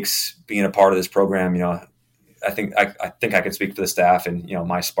makes being a part of this program. I think I can speak for the staff and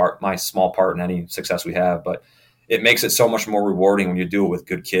my small part in any success we have, but it makes it so much more rewarding when you do it with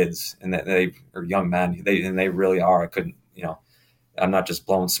good kids and that they are young men. They really are. I couldn't. I'm not just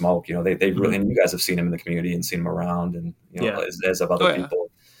blowing smoke. They really, and you guys have seen them in the community and seen them around, and as have other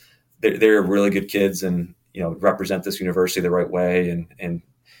people. They're really good kids, and represent this university the right way. And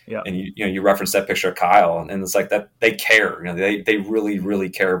you referenced that picture of Kyle, and it's like that they care. They really, really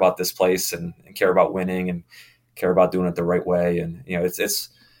care about this place and care about winning and care about doing it the right way. And it's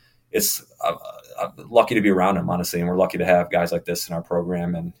lucky to be around them, honestly, and we're lucky to have guys like this in our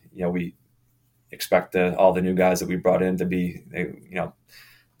program. And we expect all the new guys that we brought in to be,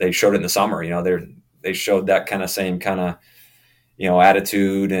 they showed it in the summer. They showed that kind of same kind of,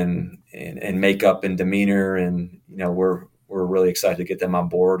 attitude and makeup and demeanor, and we're really excited to get them on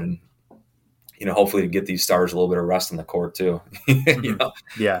board, and hopefully to get these stars a little bit of rest on the court too. Hopefully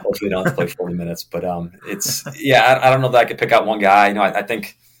they don't have to play 40 minutes, but it's I don't know that I could pick out one guy. I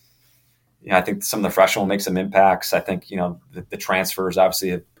think. I think some of the freshmen will make some impacts. I think, the transfers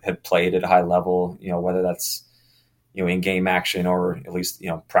obviously have played at a high level, whether that's, in game action or at least,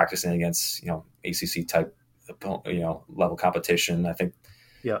 practicing against, ACC type, level competition. I think,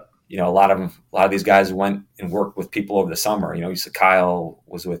 a lot of these guys went and worked with people over the summer. You said Kyle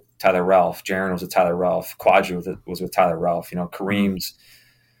was with Tyler Ralph, Jaron was with Tyler Ralph, Quadri was with Tyler Ralph, Kareem's,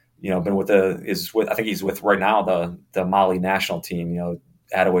 been I think he's with right now the Mali national team,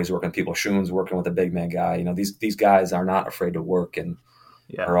 Attaway's working with people. Shoon's working with a big man guy. These guys are not afraid to work and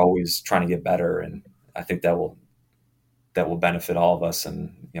are always trying to get better. And I think that will benefit all of us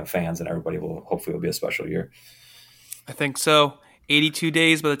and fans, and everybody hopefully will be a special year. I think so. 82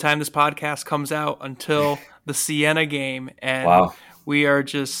 days by the time this podcast comes out until the Siena game, and we are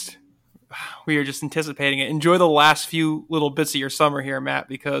just we are just anticipating it. Enjoy the last few little bits of your summer here, Matt,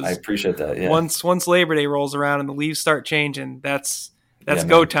 because I appreciate that. Yeah. once Labor Day rolls around and the leaves start changing, that's Yeah,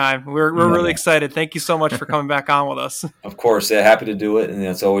 go man. time. We're really excited. Thank you so much for coming back on with us. Of course, yeah, happy to do it, and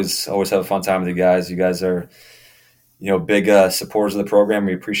it's always have a fun time with you guys. You guys are, big supporters of the program.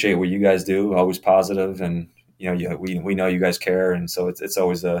 We appreciate what you guys do. Always positive, and we know you guys care, and so it's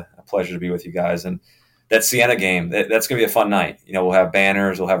always a pleasure to be with you guys. And that Siena game, that's going to be a fun night. We'll have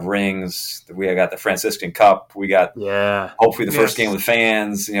banners, we'll have rings. We got the Franciscan Cup. We got hopefully the first game with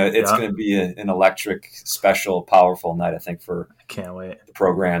fans. It's going to be an electric, special, powerful night. I think for can't wait the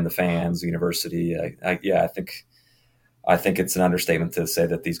program, the fans, the university. I think it's an understatement to say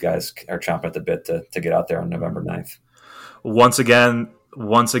that these guys are chomping at the bit to get out there on November 9th. Once again,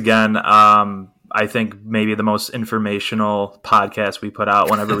 I think maybe the most informational podcast we put out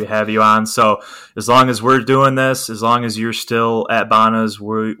whenever we have you on. So as long as we're doing this, as long as you're still at Bona's,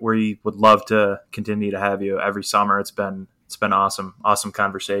 we would love to continue to have you every summer. It's been awesome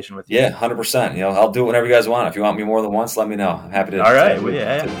conversation with you. Yeah, 100%. I'll do it whenever you guys want. If you want me more than once, let me know. I'm happy to. All right,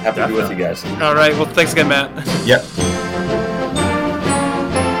 happy to be with you guys. All right. Well, thanks again, Matt. Yep.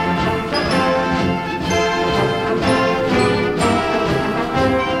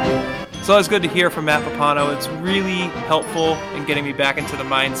 So it's good to hear from Matt Papano. It's really helpful in getting me back into the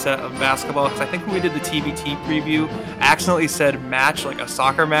mindset of basketball, because I think when we did the TBT preview, I accidentally said match, like a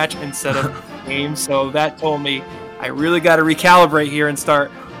soccer match, instead of game. So that told me I really got to recalibrate here and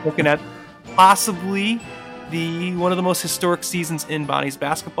start looking at possibly one of the most historic seasons in Bonnie's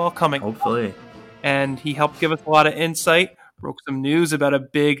basketball coming. Hopefully. And he helped give us a lot of insight, broke some news about a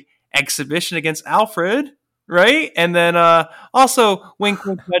big exhibition against Alfred, right? And then also wink,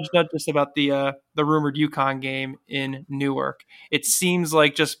 wink, nudge, nudge, just about the rumored UConn game in Newark. It seems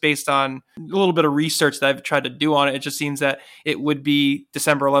like, just based on a little bit of research that I've tried to do on it, it just seems that it would be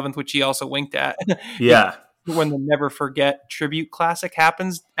December 11th, which he also winked at. Yeah. When the Never Forget Tribute Classic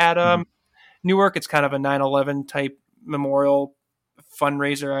happens at Newark. It's kind of a 9/11 type memorial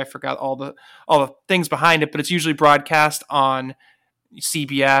fundraiser. I forgot all the things behind it, but it's usually broadcast on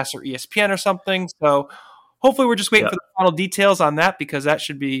CBS or ESPN or something. So hopefully we're just waiting for the final details on that, because that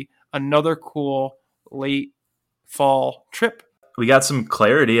should be another cool late fall trip. We got some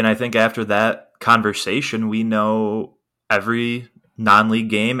clarity, and I think after that conversation, we know every non-league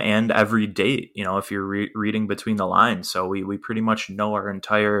game and every date, if you're reading between the lines. So we pretty much know our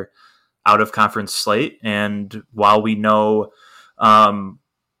entire out-of-conference slate. And while we know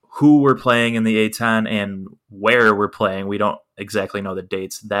who we're playing in the A-10 and where we're playing, we don't exactly know the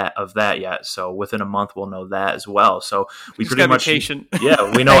dates of that yet. So within a month, we'll know that as well. So we pretty much,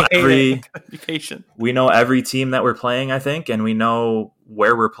 we know be patient. We know every team that we're playing, I think, and we know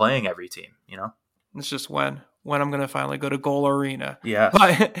where we're playing every team. It's just when I'm going to finally go to Goal Arena. Yeah.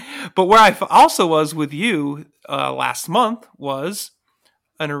 But where I also was with you last month was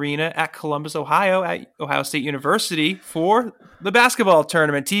an arena at Columbus, Ohio, at Ohio State University for the basketball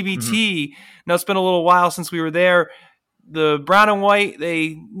tournament, TBT. Mm-hmm. Now, it's been a little while since we were there. The Brown and White,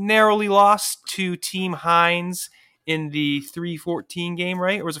 they narrowly lost to Team Hines in the 3-14 game,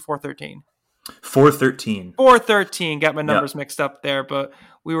 right? Or was it 4-13? 4-13. 4-13. Got my numbers mixed up there, but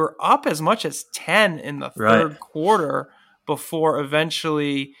we were up as much as 10 in the third quarter before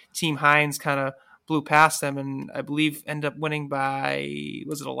eventually Team Hines kind of blew past them, and I believe ended up winning by,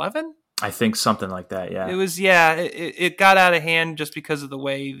 was it 11? I think something like that, yeah. It was, it got out of hand just because of the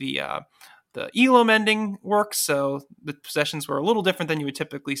way the Elam ending works, so the possessions were a little different than you would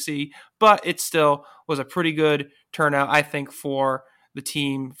typically see, but it still was a pretty good turnout, I think, for the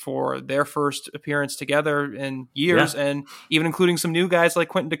team for their first appearance together in years, and even including some new guys like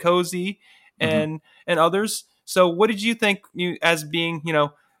Quentin DeCozy and others. So what did you think, you as being,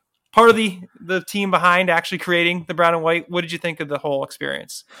 part of the team behind actually creating the Brown and White? What did you think of the whole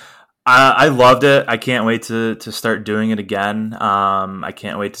experience? I loved it. I can't wait to start doing it again. I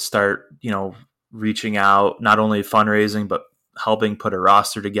can't wait to start, reaching out, not only fundraising, but helping put a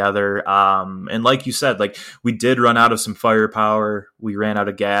roster together. And like you said, we did run out of some firepower. We ran out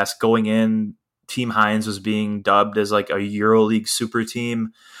of gas. Going in, Team Hines was being dubbed as a EuroLeague super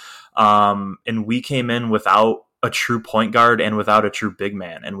team. And we came in without a true point guard and without a true big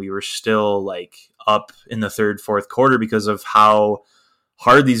man. And we were still up in the third, fourth quarter because of how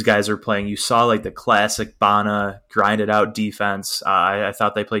hard these guys are playing. You saw the classic Bona grinded out defense. I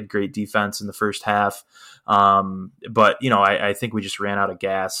thought they played great defense in the first half. But I think we just ran out of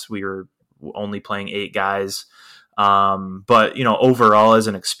gas. We were only playing 8 guys. But overall as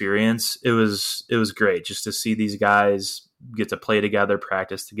an experience, it was great just to see these guys get to play together,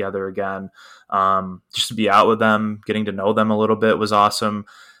 practice together again. Just to be out with them, getting to know them a little bit was awesome.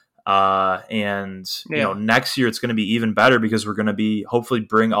 And next year it's going to be even better because we're going to be hopefully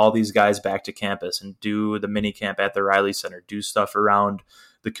bring all these guys back to campus and do the mini camp at the Riley Center, do stuff around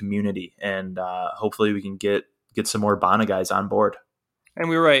the community, and hopefully we can get some more Bonna guys on board. And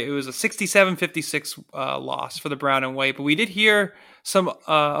we were right. It was a 67-56 loss for the brown and white, but we did hear some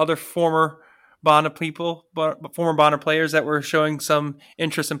other former Bonna players that were showing some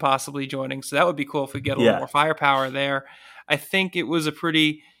interest in possibly joining. So that would be cool if we get a little more firepower there. I think it was a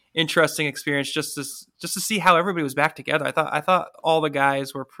pretty interesting experience just to see how everybody was back together. I thought all the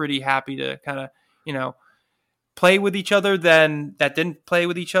guys were pretty happy to kind of, play with each other that didn't play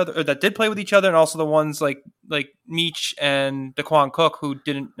with each other, or that did play with each other, and also the ones like Meech and Daquan Cook who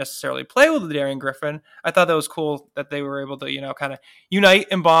didn't necessarily play with Darian Griffin. I thought that was cool that they were able to, kind of unite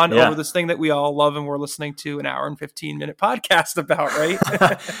and bond over this thing that we all love and we're listening to an hour and 15-minute podcast about, right?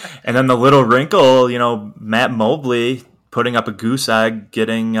 And then the little wrinkle, Matt Mobley putting up a goose egg,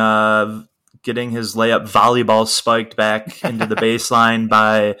 getting his layup volleyball spiked back into the baseline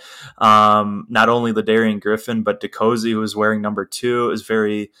by not only Darian Griffin, but DeCozy, who was wearing number 2. It was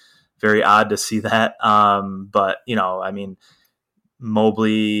very, very odd to see that. But,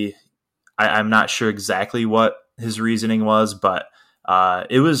 Mobley, I'm not sure exactly what his reasoning was, but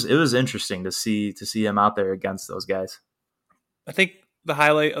it was interesting to see him out there against those guys. I think the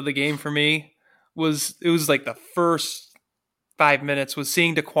highlight of the game for me was like the first 5 minutes was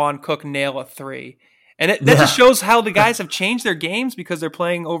seeing Daquan Cook nail a 3. And that just shows how the guys have changed their games because they're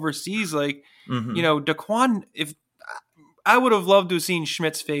playing overseas. Like, Daquan, if I would have loved to have seen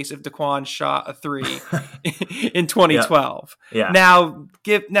Schmidt's face if Daquan shot a 3 in 2012. Yeah.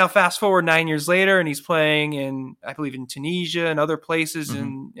 Now fast forward 9 years later and he's playing in, I believe, in Tunisia and other places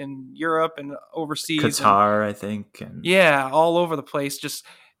in Europe and overseas. Qatar, I think. All over the place. Just,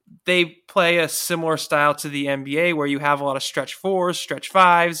 they play a similar style to the NBA where you have a lot of stretch 4s, stretch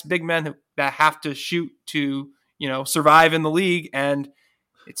 5s, big men that have to shoot to, survive in the league. And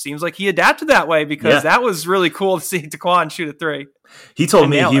it seems like he adapted that way because that was really cool to see Daquan shoot a 3. He told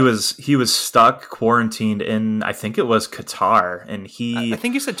me he was stuck quarantined in, I think it was Qatar, and I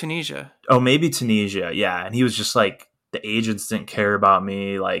think you said Tunisia. Oh, maybe Tunisia. Yeah. And he was just like, the agents didn't care about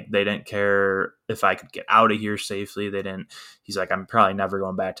me. Like, they didn't care if I could get out of here safely. They didn't. He's like, I'm probably never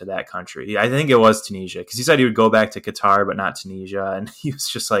going back to that country. I think it was Tunisia because he said he would go back to Qatar, but not Tunisia. And he was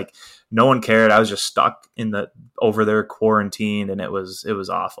just like, no one cared. I was just stuck over there quarantined, and it was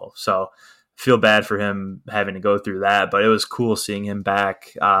awful. So I feel bad for him having to go through that, but it was cool seeing him back.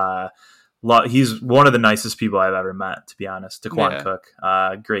 He's one of the nicest people I've ever met, to be honest. Daquan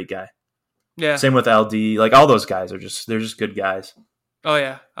Cook, great guy. Yeah. Same with LD. Like, all those guys they're just good guys. Oh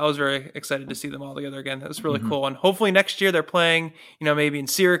yeah. I was very excited to see them all together again. That was really cool. And hopefully next year they're playing, maybe in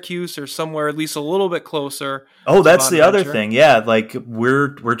Syracuse or somewhere at least a little bit closer. Oh, that's the other thing. Yeah. Like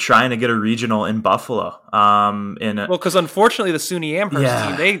we're trying to get a regional in Buffalo. Because unfortunately the SUNY Amherst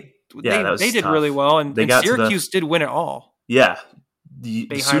team, they did tough. Really well and Syracuse did win it all. Yeah. The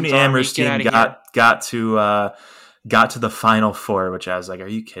SUNY Amherst team got to the Final Four, which I was like, are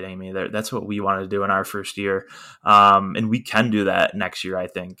you kidding me? That's what we wanted to do in our first year. And we can do that next year, I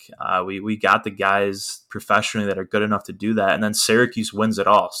think. We got the guys professionally that are good enough to do that. And then Syracuse wins it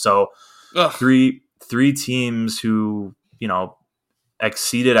all. So three teams who,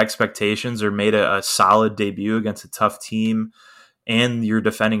 exceeded expectations or made a solid debut against a tough team and your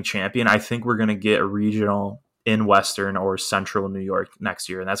defending champion. I think we're going to get a regional in Western or Central New York next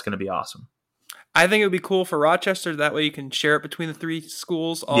year. And that's going to be awesome. I think it would be cool for Rochester. That way you can share it between the 3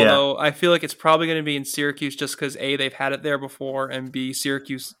 schools. Although I feel like it's probably going to be in Syracuse just because A, they've had it there before, and B,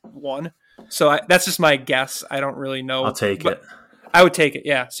 Syracuse won. So that's just my guess. I don't really know. I'll take it. I would take it.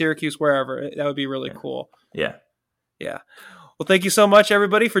 Yeah. Syracuse, wherever. That would be really cool. Yeah. Yeah. Well, thank you so much,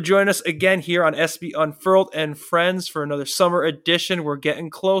 everybody, for joining us again here on SB Unfurled and Friends for another summer edition. We're getting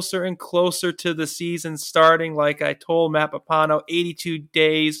closer and closer to the season starting. Like I told Matt Papano, 82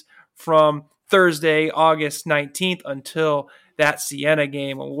 days from Thursday, August 19th until that Siena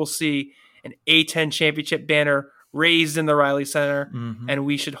game. And we'll see an A-10 championship banner raised in the Riley Center. And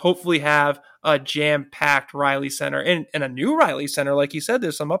we should hopefully have a jam-packed Riley Center and a new Riley Center. Like you said,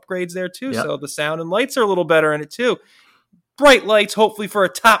 there's some upgrades there too. Yep. So the sound and lights are a little better in it too. Bright lights, hopefully for a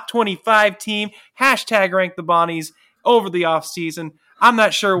top 25 team. Hashtag rank the Bonnies over the off season. I'm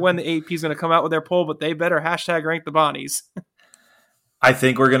not sure when the AP is going to come out with their poll, but they better hashtag rank the Bonnies. I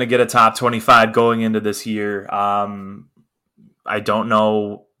think we're going to get a top 25 going into this year. I don't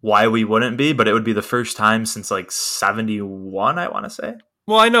know why we wouldn't be, but it would be the first time since like 71, I want to say.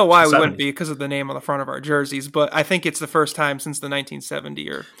 Well, I know why we 70s. wouldn't be because of the name on the front of our jerseys, but I think it's the first time since the 1970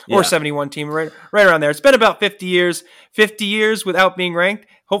 or Yeah. 71 team, right around there. It's been about 50 years without being ranked.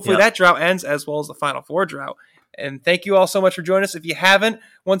 Hopefully that drought ends as well as the Final Four drought. And thank you all so much for joining us. If you haven't,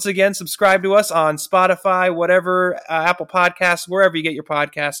 once again, subscribe to us on Spotify, whatever, Apple Podcasts, wherever you get your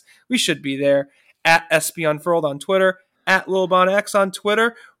podcasts. We should be there. At SB Unfurled on Twitter, at LilBonX on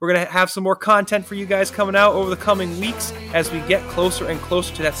Twitter. We're going to have some more content for you guys coming out over the coming weeks as we get closer and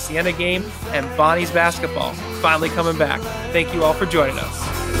closer to that Siena game and Bonnie's basketball finally coming back. Thank you all for joining us.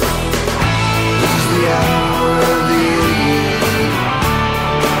 This is the hour.